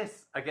 Whereas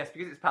this, I guess,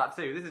 because it's Part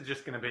 2, this is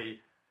just going to be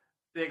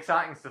the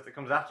exciting stuff that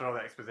comes after all the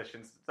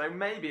expositions. So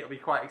maybe it'll be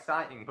quite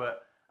exciting,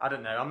 but I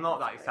don't know. I'm not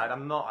that excited.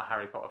 I'm not a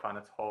Harry Potter fan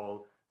at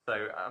all,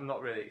 so I'm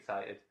not really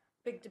excited.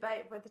 Big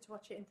debate whether to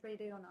watch it in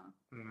 3D or not.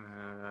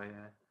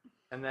 Yeah.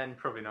 And then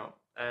probably not.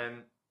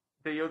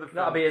 The other film,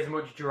 that'll be as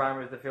much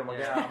drama as the film will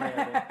get out of me,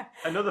 I think.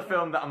 Another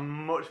film that I'm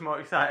much more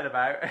excited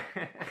about,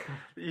 that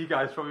you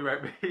guys probably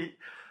won't be,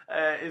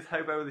 is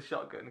Hobo with a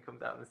Shotgun. It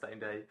comes out on the same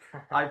day.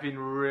 I've been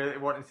really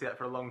wanting to see that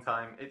for a long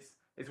time.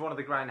 It's one of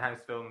the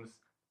Grindhouse films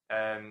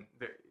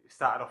that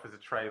started off as a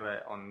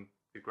trailer on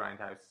the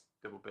Grindhouse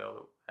double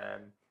bill.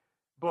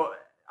 but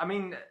I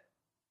mean,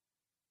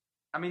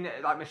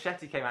 like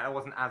Machete came out, I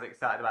wasn't as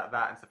excited about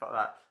that and stuff like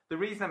that. The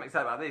reason I'm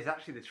excited about this is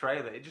actually the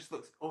trailer. It just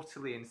looks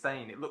utterly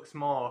insane. It looks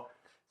more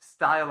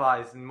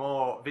stylized and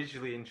more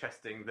visually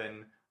interesting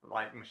than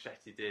like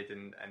Machete did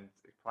and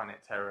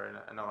Planet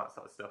Terror and all that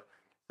sort of stuff.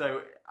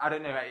 So I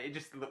don't know. It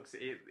just looks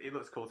it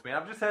looks cool to me.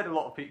 I've just heard a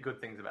lot of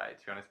good things about it.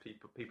 To be honest,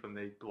 people in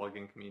the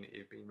blogging community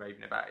have been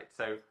raving about it.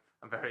 So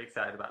I'm very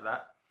excited about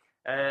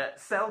that.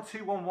 Cell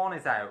 211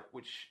 is out,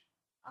 which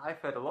I've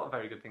heard a lot of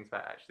very good things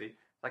about. Actually,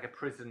 it's like a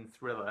prison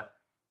thriller.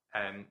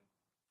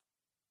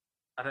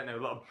 I don't know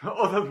a lot of,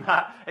 other than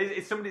that.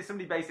 It's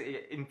somebody basically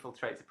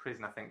infiltrates a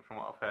prison, I think, from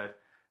what I've heard,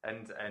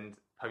 and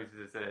poses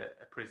as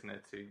a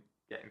prisoner to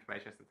get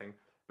information or something.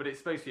 But it's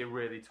supposed to be a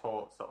really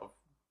taut, sort of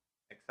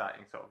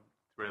exciting sort of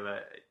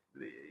thriller.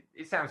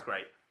 It sounds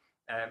great,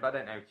 but I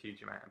don't know a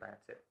huge amount about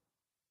it.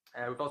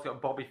 We've also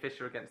got Bobby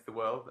Fischer Against the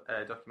World,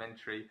 a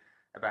documentary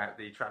about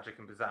the tragic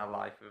and bizarre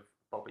life of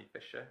Bobby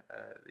Fischer,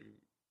 the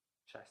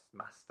chess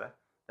master.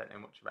 Don't know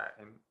much about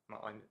him,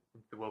 not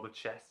in the world of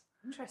chess.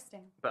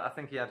 Interesting. But I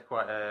think he had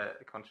quite a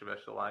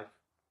controversial life,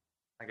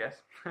 I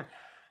guess.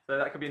 So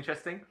that could be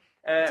interesting.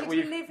 Did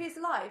he live his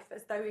life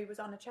as though he was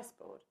on a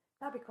chessboard?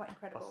 That'd be quite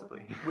incredible.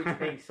 Possibly. Which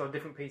piece or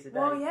different piece a day?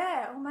 Well,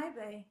 yeah, or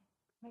maybe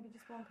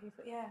just one piece,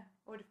 but yeah,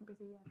 or a different piece.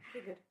 Yeah,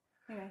 be good.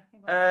 Anyway.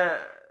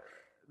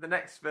 The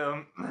next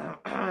film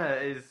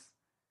is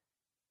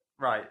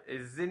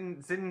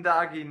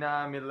Zindagi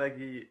Na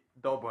Milegi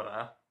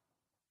Dobra.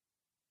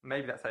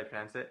 Maybe that's how you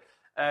pronounce it.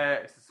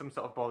 It's some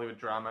sort of Bollywood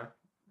drama.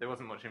 There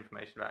wasn't much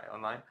information about it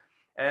online.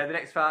 The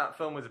next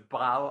film was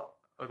Bal,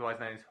 otherwise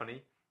known as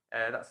Honey.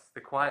 That's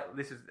the quiet.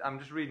 I'm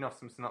just reading off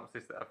some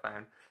synopsis that I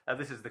found.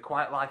 This is the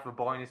quiet life of a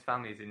boy and his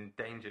family is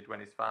endangered when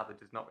his father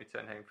does not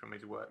return home from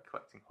his work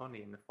collecting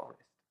honey in the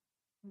forest.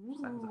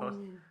 Sounds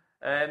odd.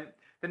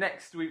 The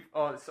next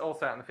it's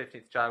also out on the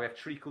 15th of July. We have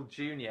Treacle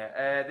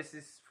Jr. This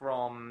is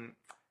from.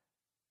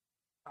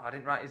 I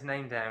didn't write his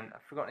name down.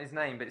 I've forgotten his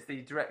name, but it's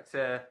the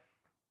director.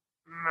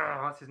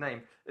 What's his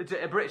name?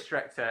 A British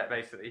director,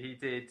 basically. He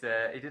did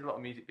a lot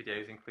of music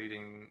videos,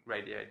 including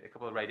Radiohead. A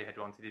couple of Radiohead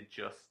ones. He did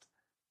Just,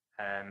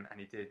 and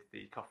he did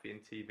the Coffee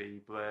and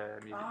TV Blur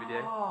music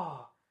video.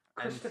 Oh,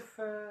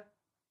 Christopher.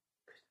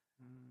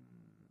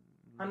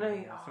 I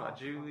know. Something like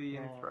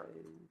Julian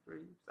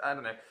Reeves. I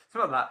don't know.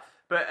 Something like that.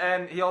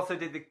 But he also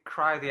did the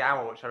Cry of the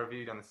Hour, which I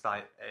reviewed on the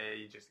site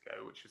ages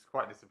ago, which was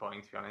quite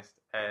disappointing, to be honest.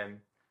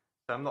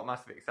 So I'm not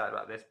massively excited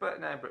about this, but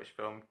no, British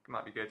film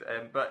might be good.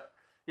 But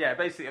yeah,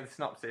 basically the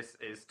synopsis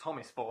is Tom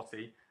is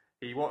 40.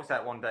 He walks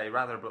out one day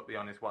rather abruptly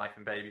on his wife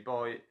and baby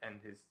boy and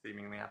his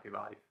seemingly happy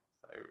life.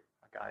 So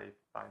a guy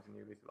finds a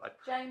new lease of life.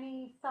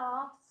 Jamie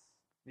Thars.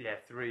 Yeah,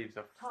 Threeves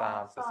of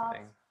Thars or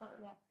something.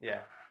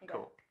 Yeah,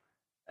 cool.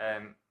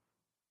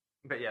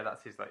 But yeah,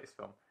 that's his latest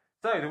film.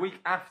 So the week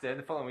after,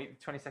 the following week,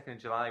 the 22nd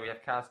of July, we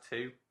have Cars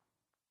 2,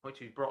 which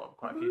we've brought up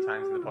quite a few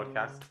times in the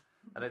podcast.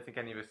 I don't think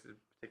any of us are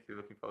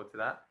particularly looking forward to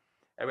that.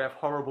 We have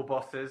Horrible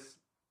Bosses,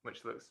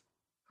 which looks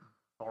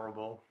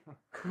horrible.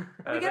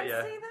 Are we going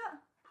to see that?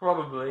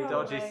 Probably.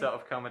 Dodgy sort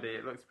of comedy.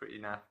 It looks pretty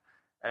naff.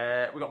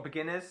 We got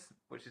Beginners,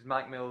 which is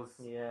Mike Mills'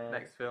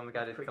 next film. The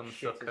guy did Film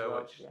Sucker,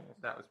 well, which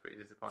that was pretty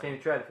disappointing. Seen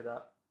the trailer for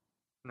that?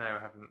 No, I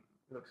haven't.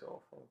 It looks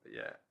awful. But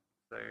yeah,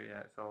 so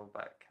yeah, it's all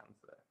about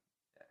cancer.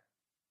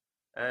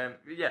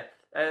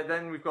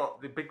 Then we've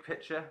got The Big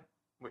Picture,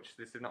 which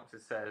the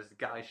synopsis says the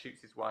guy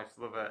shoots his wife's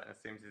lover and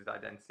assumes his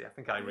identity. I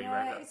think I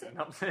rewrote that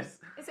synopsis.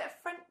 Is it a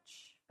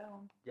French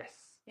film? Yes.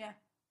 Yeah.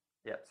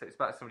 Yeah, so it's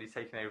about somebody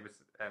taking over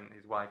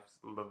his wife's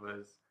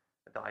lover's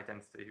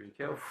identity who he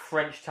killed.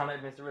 French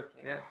talented Mr.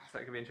 Ripley. Yeah, so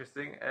that could be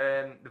interesting.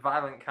 The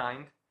Violent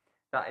Kind,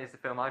 that is the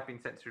film I've been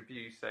sent to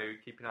review, so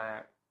keep an eye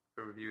out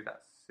for a review of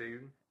that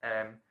soon.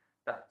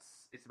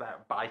 It's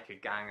about a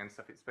biker gang and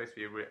stuff. It's supposed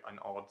to be an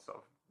odd sort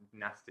of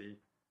nasty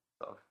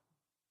sort of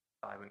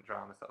violent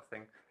drama sort of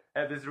thing.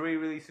 There's a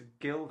re-release of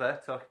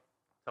Gilda,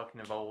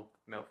 talking of old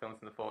male films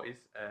from the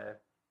 40s.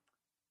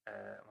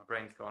 My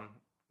brain's gone.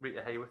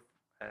 Rita Hayworth,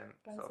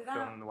 sort of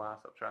film noir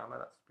sort of drama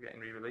that's getting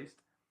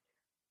re-released.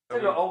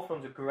 So old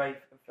films are great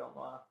for film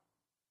noir.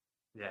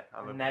 Yeah,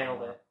 I love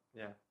nailed it.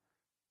 Yeah,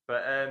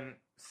 but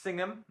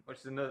Singham, which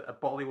is a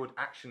Bollywood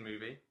action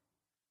movie,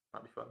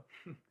 might be fun.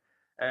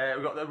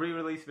 We've got the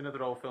re-release of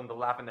another old film, The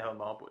Lavender Hill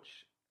Mob,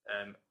 which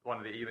one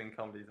of the Ealing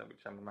comedies,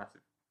 which I'm a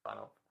massive fan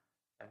of.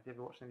 Have you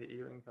ever watched any of the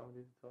Ealing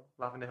comedies at all?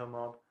 Lavender Hill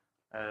Mob,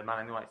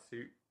 Man in the White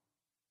Suit,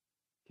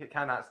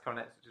 Canards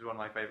Cornets, which is one of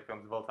my favourite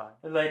films of all time.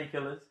 Lady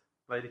Killers,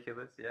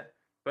 yeah.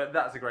 But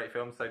that's a great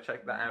film, so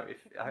check that out.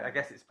 I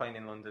guess it's playing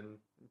in London,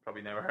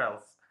 probably nowhere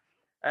else.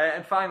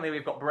 And finally,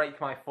 we've got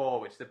Break My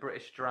Fall, which is a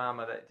British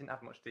drama that didn't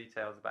have much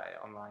details about it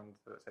online,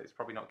 so it's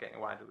probably not getting a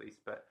wide release.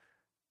 But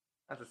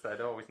as I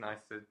said, always nice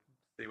to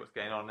see what's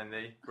going on in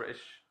the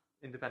British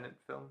independent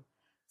film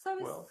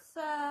world.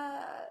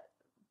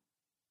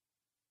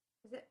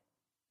 Is it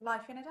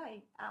Life in a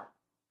Day out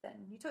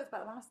then? You talked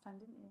about the last time,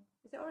 didn't you?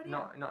 Is it already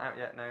out? Not out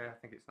yet, no. I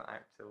think it's not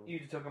out till... You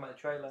were talking about the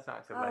trailer. It's not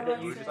out till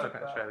later. You were just talking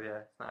about the trailer,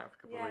 yeah. It's not out for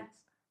a couple of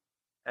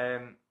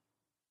weeks.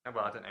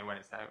 Well, I don't know when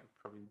it's out.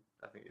 Probably,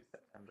 I think it's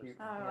September. Yeah.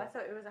 Oh, I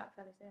thought it was out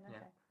fairly soon. Okay.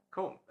 Yeah.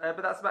 Cool.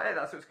 But that's about it.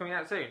 That's what's coming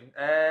out soon.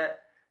 In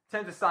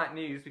terms of site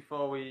news,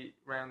 before we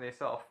round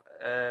this off,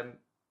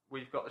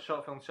 we've got the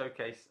short film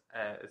showcase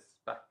is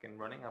back and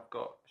running. I've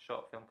got a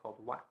short film called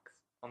Wax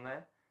on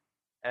there.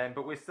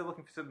 But we're still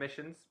looking for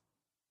submissions.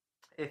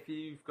 If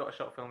you've got a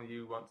short film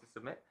you want to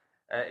submit,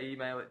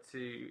 email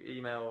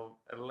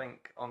a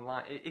link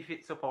online. If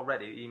it's up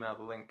already, email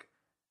the link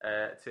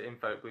to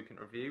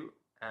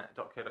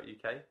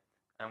info@blueprintreview.co.uk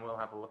and we'll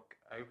have a look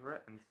over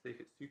it and see if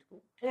it's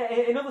suitable. Yeah,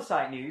 in other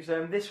site news,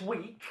 this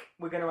week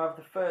we're going to have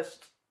the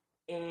first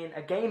in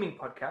a gaming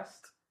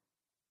podcast.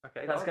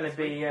 Okay, That's going to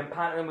be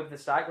partnering with the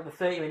site, with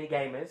the 30-Minute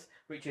Gamers,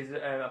 which is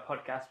a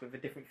podcast with a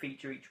different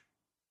feature each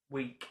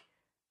week,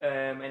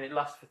 and it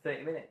lasts for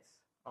 30 minutes.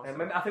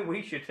 Awesome. I think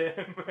we should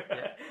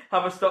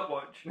have a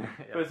stopwatch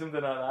or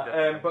something like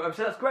that. But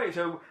so that's great.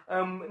 So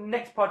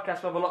next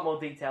podcast we'll have a lot more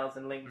details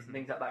and links and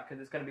things like that,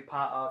 because it's going to be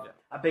part of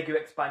a bigger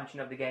expansion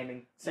of the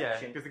gaming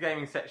section. Yeah, because the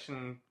gaming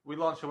section we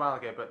launched a while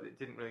ago, but it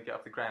didn't really get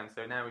off the ground.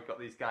 So now we've got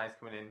these guys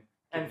coming in,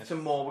 and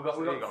some more. We've got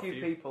a few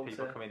people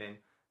coming in.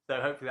 So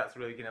hopefully that's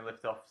really going to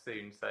lift off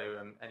soon. So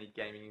any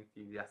gaming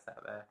enthusiasts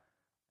out there,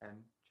 check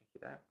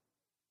it out.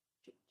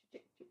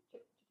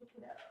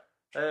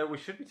 We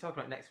should be talking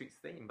about next week's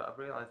theme, but I've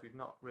realised we've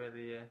not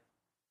really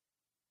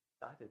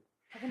decided.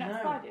 Have you not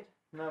decided?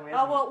 No, we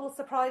haven't. Oh, well, we'll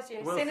surprise you.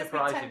 We'll As soon as we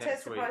surprise tend you to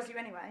next surprise week. you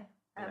anyway.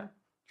 Yeah.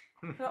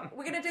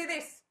 We're going to do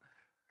this.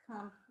 Come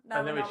on. No,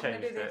 And then we're we not going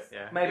changed to do this. it.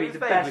 Yeah. maybe It was the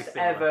vaguely best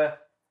similar. ever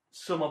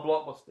summer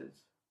blockbusters.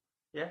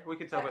 Yeah, we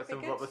could talk That'd about some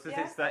be good, blockbusters.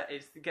 yeah.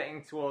 It's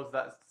getting towards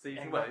that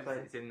season. Well,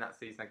 Exactly. it's in that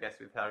season, I guess,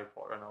 with Harry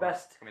Potter and all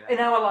Best that coming out. in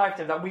our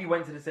lifetime that we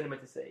went to the cinema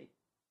to see.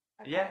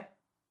 Okay. Yeah.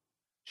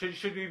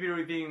 Should we be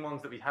reviewing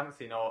ones that we haven't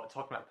seen, or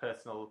talking about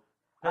personal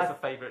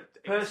favourite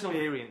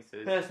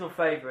experiences? Personal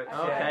favourites.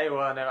 Okay,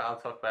 well, no, I'll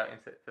talk about it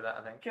for that,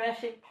 I think.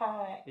 Jurassic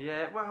Park.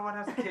 Yeah, well, when I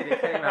was a kid,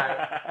 it came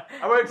out.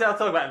 I'll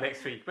talk about it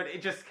next week, but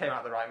it just came out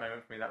at the right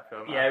moment for me, that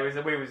film. Yeah, it was.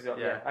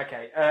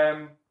 Okay.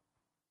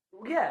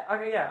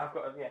 I've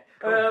got.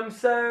 Cool.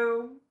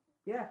 So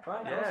yeah,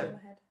 right. Yeah. Awesome.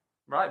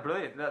 Right,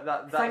 brilliant.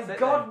 That's Thank it,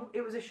 God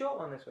it was a short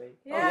one this week.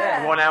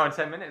 Yeah. 1 hour and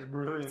 10 minutes,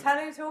 brilliant. Tell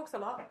who talks a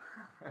lot.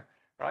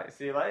 Right,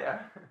 see you later.